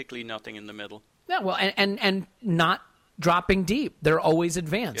practically nothing in the middle. Yeah, well, and not dropping deep. They're always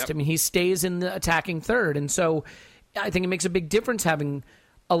advanced. Yep. I mean, he stays in the attacking third, and so I think it makes a big difference having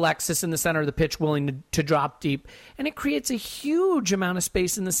Alexis in the center of the pitch willing to drop deep, and it creates a huge amount of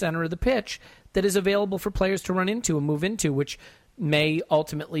space in the center of the pitch that is available for players to run into and move into, which may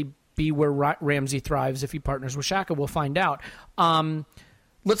ultimately be where Ramsey thrives if he partners with Xhaka. We'll find out.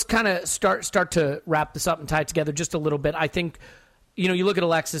 Let's kind of start to wrap this up and tie it together just a little bit. I think, you look at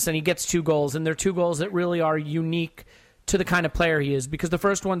Alexis and he gets 2 goals, and they're 2 goals that really are unique to the kind of player he is, because the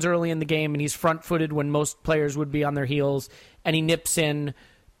first one's early in the game and he's front-footed when most players would be on their heels, and he nips in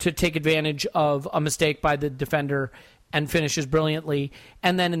to take advantage of a mistake by the defender and finishes brilliantly.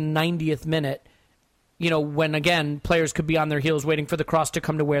 And then in the 90th minute, when, again, players could be on their heels waiting for the cross to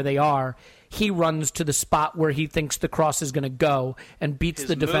come to where they are, he runs to the spot where he thinks the cross is going to go and beats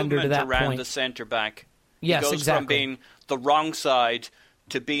the defender to that around point. The centre-back. Yes, he goes exactly. from being the wrong side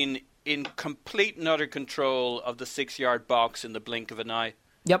to being in complete and utter control of the 6-yard box in the blink of an eye.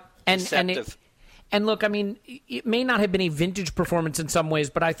 Yep. Deceptive. And look, I mean, it may not have been a vintage performance in some ways,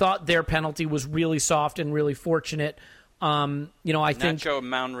 but I thought their penalty was really soft and really fortunate. I think Nacho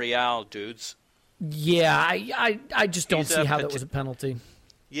Monreal, dudes. Yeah, I just don't see how that was a penalty.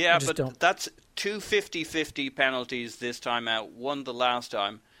 Yeah, but that's 2 50-50 penalties this time out, one the last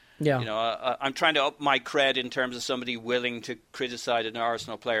time. Yeah. I'm trying to up my cred in terms of somebody willing to criticize an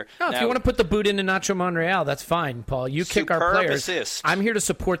Arsenal player. No, if you want to put the boot into Nacho Monreal, that's fine, Paul. You kick our players. Assist. I'm here to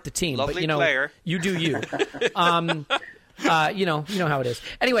support the team. Lovely but, player. You do you. You know how it is.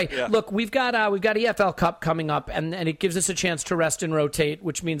 Anyway, Look, we've got EFL Cup coming up, and it gives us a chance to rest and rotate,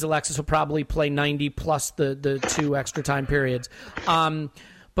 which means Alexis will probably play 90 plus the 2 extra time periods.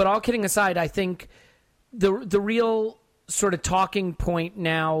 But all kidding aside, I think the real sort of talking point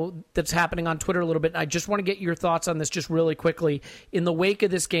now that's happening on Twitter a little bit, and I just want to get your thoughts on this just really quickly. In the wake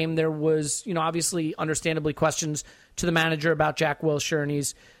of this game, there was, obviously, understandably, questions to the manager about Jack Wilshere, and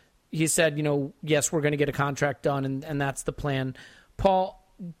he said, yes, we're going to get a contract done, and that's the plan. Paul,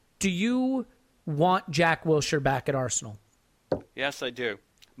 do you want Jack Wilshere back at Arsenal? Yes, I do.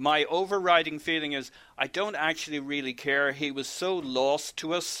 My overriding feeling is I don't actually really care. He was so lost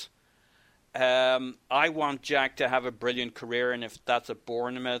to us. I want Jack to have a brilliant career, and if that's at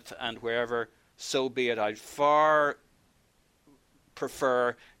Bournemouth and wherever, so be it. I'd far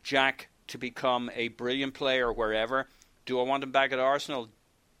prefer Jack to become a brilliant player wherever. Do I want him back at Arsenal?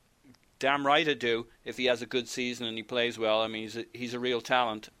 Damn right I do. If he has a good season and he plays well, I mean, he's a real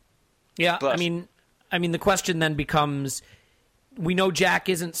talent. Yeah, but, I mean, the question then becomes: we know Jack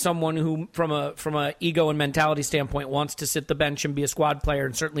isn't someone who, from a ego and mentality standpoint, wants to sit the bench and be a squad player,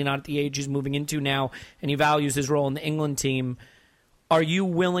 and certainly not at the age he's moving into now. And he values his role in the England team. Are you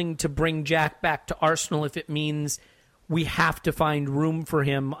willing to bring Jack back to Arsenal if it means we have to find room for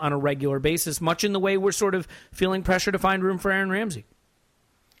him on a regular basis, much in the way we're sort of feeling pressure to find room for Aaron Ramsey?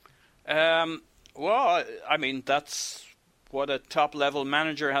 Well, I mean, that's what a top-level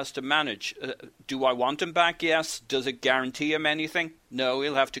manager has to manage. Do I want him back? Yes. Does it guarantee him anything? No,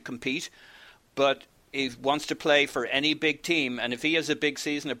 he'll have to compete. But he wants to play for any big team, and if he has a big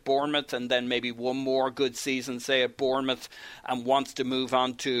season at Bournemouth and then maybe one more good season, say, at Bournemouth, and wants to move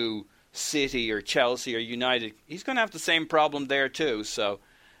on to City or Chelsea or United, he's going to have the same problem there too. So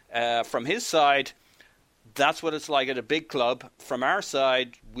from his side, that's what it's like at a big club. From our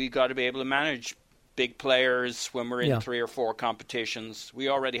side, we got to be able to manage big players when we're in 3 or 4 competitions. We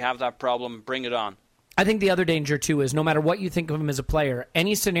already have that problem. Bring it on. I think the other danger, too, is no matter what you think of him as a player,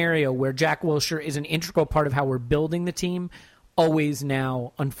 any scenario where Jack Wilshere is an integral part of how we're building the team always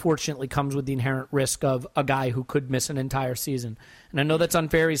now, unfortunately, comes with the inherent risk of a guy who could miss an entire season. And I know that's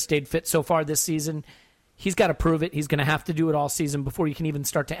unfair. He's stayed fit so far this season. He's got to prove it. He's going to have to do it all season before you can even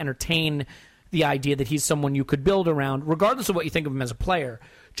start to entertain the idea that he's someone you could build around, regardless of what you think of him as a player,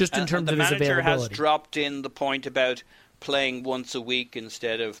 just in terms of his availability. The manager has dropped in the point about playing once a week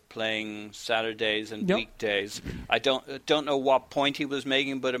instead of playing Saturdays and weekdays. I don't know what point he was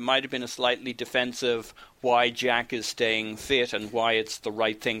making, but it might have been a slightly defensive why Jack is staying fit and why it's the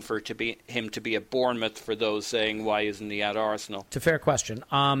right thing for him to be at Bournemouth, for those saying why isn't he at Arsenal. It's a fair question.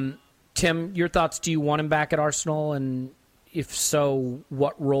 Tim, your thoughts, do you want him back at Arsenal, and if so,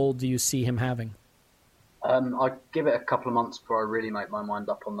 what role do you see him having? I'd give it a couple of months before I really make my mind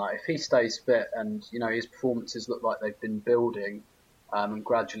up on that. If he stays fit and his performances look like they've been building and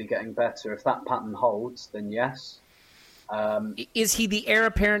gradually getting better, if that pattern holds, then yes. Is he the heir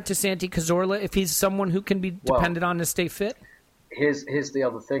apparent to Santi Cazorla if he's someone who can be depended on to stay fit? Here's the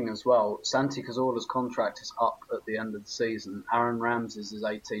other thing as well. Santi Cazorla's contract is up at the end of the season. Aaron Ramsey's is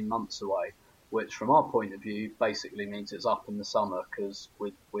 18 months away, which from our point of view basically means it's up in the summer because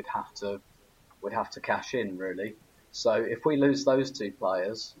we'd have to cash in, really. So if we lose those 2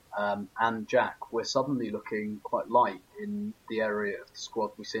 players and Jack, we're suddenly looking quite light in the area of the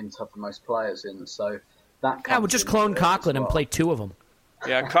squad we seem to have the most players in. So that we'll just clone Coquelin and play 2 of them.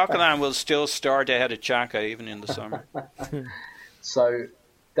 Yeah, Coquelin will still start ahead of Xhaka even in the summer. So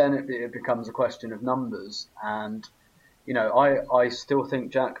then it becomes a question of numbers. And, I still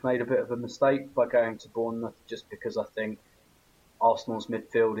think Jack made a bit of a mistake by going to Bournemouth, just because I think Arsenal's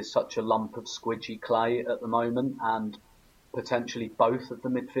midfield is such a lump of squidgy clay at the moment, and potentially both of the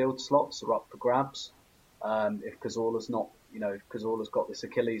midfield slots are up for grabs. if Cazorla's not, if Cazorla's got this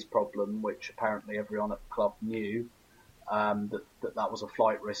Achilles problem, which apparently everyone at the club knew, that was a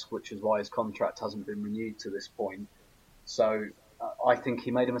flight risk, which is why his contract hasn't been renewed to this point. So I think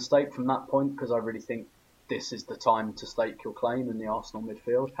he made a mistake from that point, because I really think this is the time to stake your claim in the Arsenal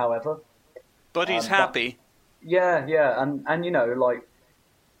midfield. However, but he's happy. And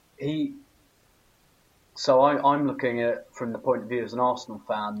he. So I'm looking at from the point of view as an Arsenal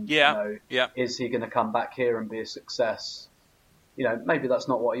fan. Is he going to come back here and be a success? Maybe that's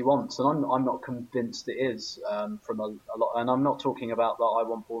not what he wants, and I'm not convinced it is. From a lot, and I'm not talking about that I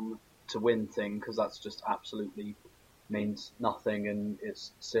want Bournemouth to win thing, because that's just absolutely means nothing, and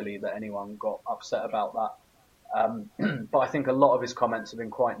it's silly that anyone got upset about that. But I think a lot of his comments have been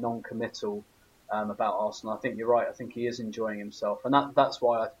quite non-committal about Arsenal. I think you're right. I think he is enjoying himself, and that's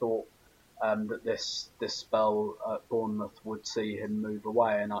why I thought that this spell at Bournemouth would see him move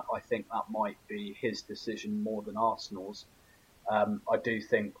away, and I think that might be his decision more than Arsenal's. I do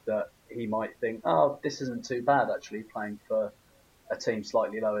think that he might think, this isn't too bad actually, playing for a team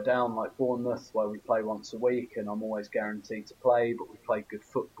slightly lower down like Bournemouth, where we play once a week and I'm always guaranteed to play, but we play good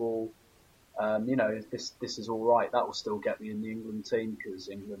football. This is all right. That will still get me in the England team, because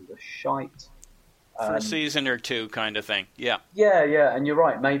England are shite. For a season or two kind of thing, yeah. Yeah, and you're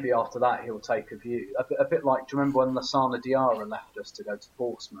right. Maybe after that he'll take a view. A bit like, do you remember when Lassana Diarra left us to go to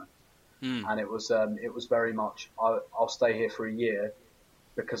Portsmouth? And it was very much, I'll stay here for a year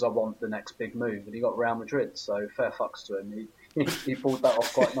because I want the next big move. And he got Real Madrid, so fair fucks to him. He pulled that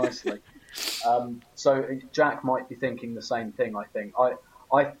off quite nicely. So Jack might be thinking the same thing, I think.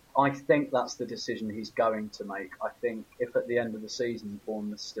 I think that's the decision he's going to make. I think if at the end of the season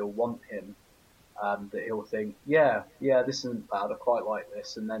Bournemouth still want him, that he'll think, yeah, this isn't bad, I quite like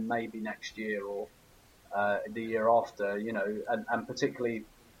this. And then maybe next year or the year after, and particularly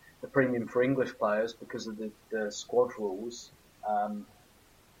the premium for English players because of the squad rules,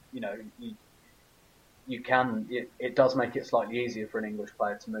 it does make it slightly easier for an English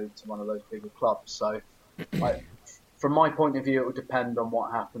player to move to one of those bigger clubs. So from my point of view, it would depend on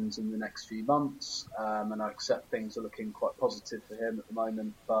what happens in the next few months, and I accept things are looking quite positive for him at the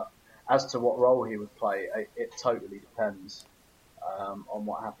moment, but as to what role he would play, it totally depends on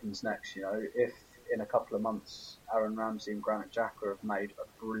what happens next. If in a couple of months Aaron Ramsey and Granit Xhaka have made a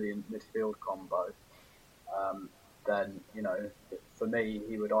brilliant midfield combo, then for me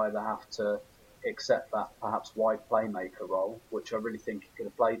he would either have to accept that perhaps wide playmaker role, which I really think he could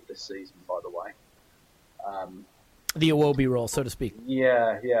have played this season, by the way. The Iwobi role, so to speak.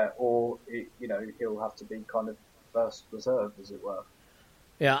 Yeah, or he'll have to be kind of first reserve, as it were.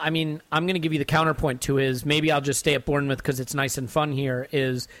 Yeah, I mean, I'm going to give you the counterpoint to is maybe I'll just stay at Bournemouth because it's nice and fun here.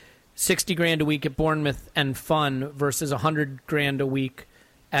 Is $60,000 a week at Bournemouth and fun versus $100,000 a week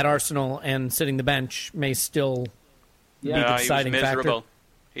at Arsenal and sitting the bench may still be the deciding factor.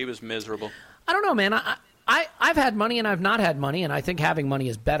 He was miserable. I don't know, man. I've had money and I've not had money, and I think having money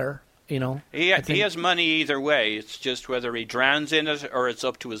is better. He has money either way. It's just whether he drowns in it or it's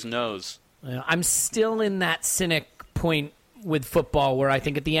up to his nose. I'm still in that cynic point with football where I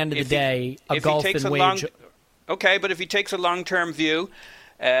think at the end of the day, a golf and wage. Okay, but if he takes a long-term view,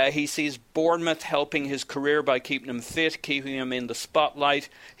 he sees Bournemouth helping his career by keeping him fit, keeping him in the spotlight.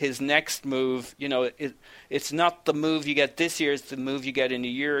 His next move, it's not the move you get this year, it's the move you get in a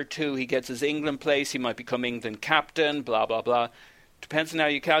year or two. He gets his England place, he might become England captain, blah, blah, blah. Depends on how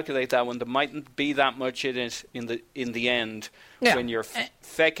you calculate that one. There mightn't be that much in it in the end when you're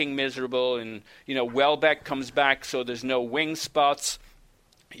fecking miserable. And Welbeck comes back, so there's no wing spots.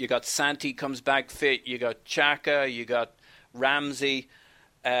 You got Santi comes back fit. You got Xhaka. You got Ramsey,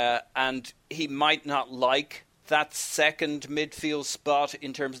 and he might not like that second midfield spot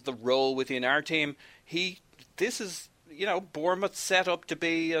in terms of the role within our team. This is Bournemouth set up to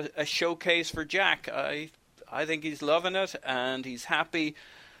be a showcase for Jack. I think he's loving it and he's happy.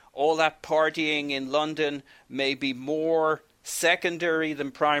 All that partying in London may be more secondary than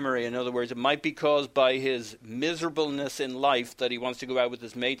primary. In other words, it might be caused by his miserableness in life that he wants to go out with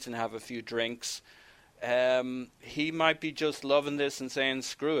his mates and have a few drinks. He might be just loving this and saying,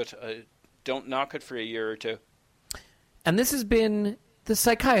 screw it, don't knock it for a year or two. And this has been the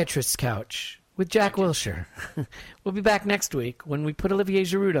Psychiatrist's Couch with Jack Wilshere. We'll be back next week when we put Olivier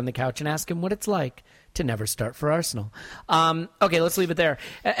Giroud on the couch and ask him what it's like to never start for Arsenal. Okay, let's leave it there.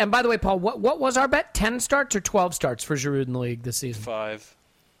 And by the way, Paul, what was our bet? 10 starts or 12 starts for Giroud in the league this season? 5.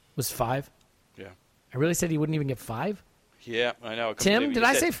 Was 5? Yeah. I really said he wouldn't even get 5? Yeah, I know. Tim, did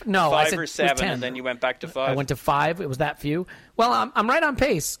I say no? 5 I said or 7, 10. and then you went back to 5. I went to 5. It was that few. Well, I'm right on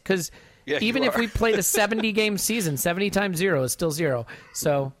pace because even if we played a 70-game season, 70 times 0 is still 0.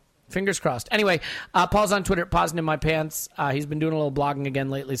 So Fingers crossed. Anyway, Paul's on Twitter at Pausing in My Pants. He's been doing a little blogging again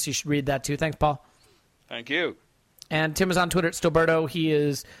lately, so you should read that too. Thanks, Paul. Thank you. And Tim is on Twitter at Stilberto.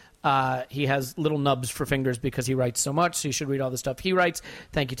 He has little nubs for fingers because he writes so much, so you should read all the stuff he writes.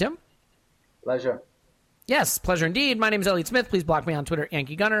 Thank you, Tim. Pleasure. Yes, pleasure indeed. My name is Elliot Smith. Please block me on Twitter,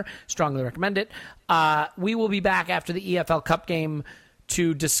 Yankee Gunner. Strongly recommend it. We will be back after the EFL Cup game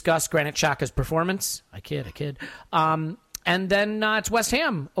to discuss Granit Xhaka's performance. I kid. And then it's West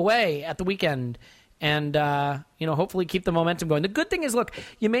Ham away at the weekend. And, hopefully keep the momentum going. The good thing is, look,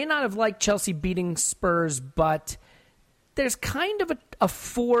 you may not have liked Chelsea beating Spurs, but there's kind of a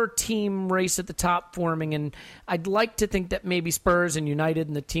four-team race at the top forming, and I'd like to think that maybe Spurs and United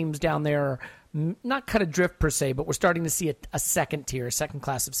and the teams down there are not cut adrift per se, but we're starting to see a second tier, a second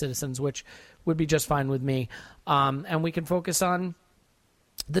class of citizens, which would be just fine with me. And we can focus on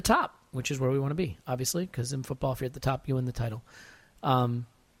the top, which is where we want to be, obviously, because in football, if you're at the top, you win the title.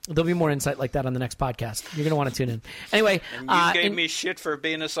 There'll be more insight like that on the next podcast. You're going to want to tune in. Anyway. And you gave me shit for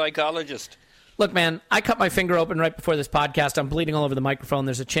being a psychologist. Look, man, I cut my finger open right before this podcast. I'm bleeding all over the microphone.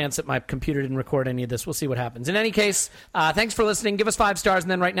 There's a chance that my computer didn't record any of this. We'll see what happens. In any case, thanks for listening. Give us 5 stars and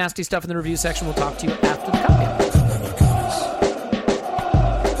then write nasty stuff in the review section. We'll talk to you after the cup game.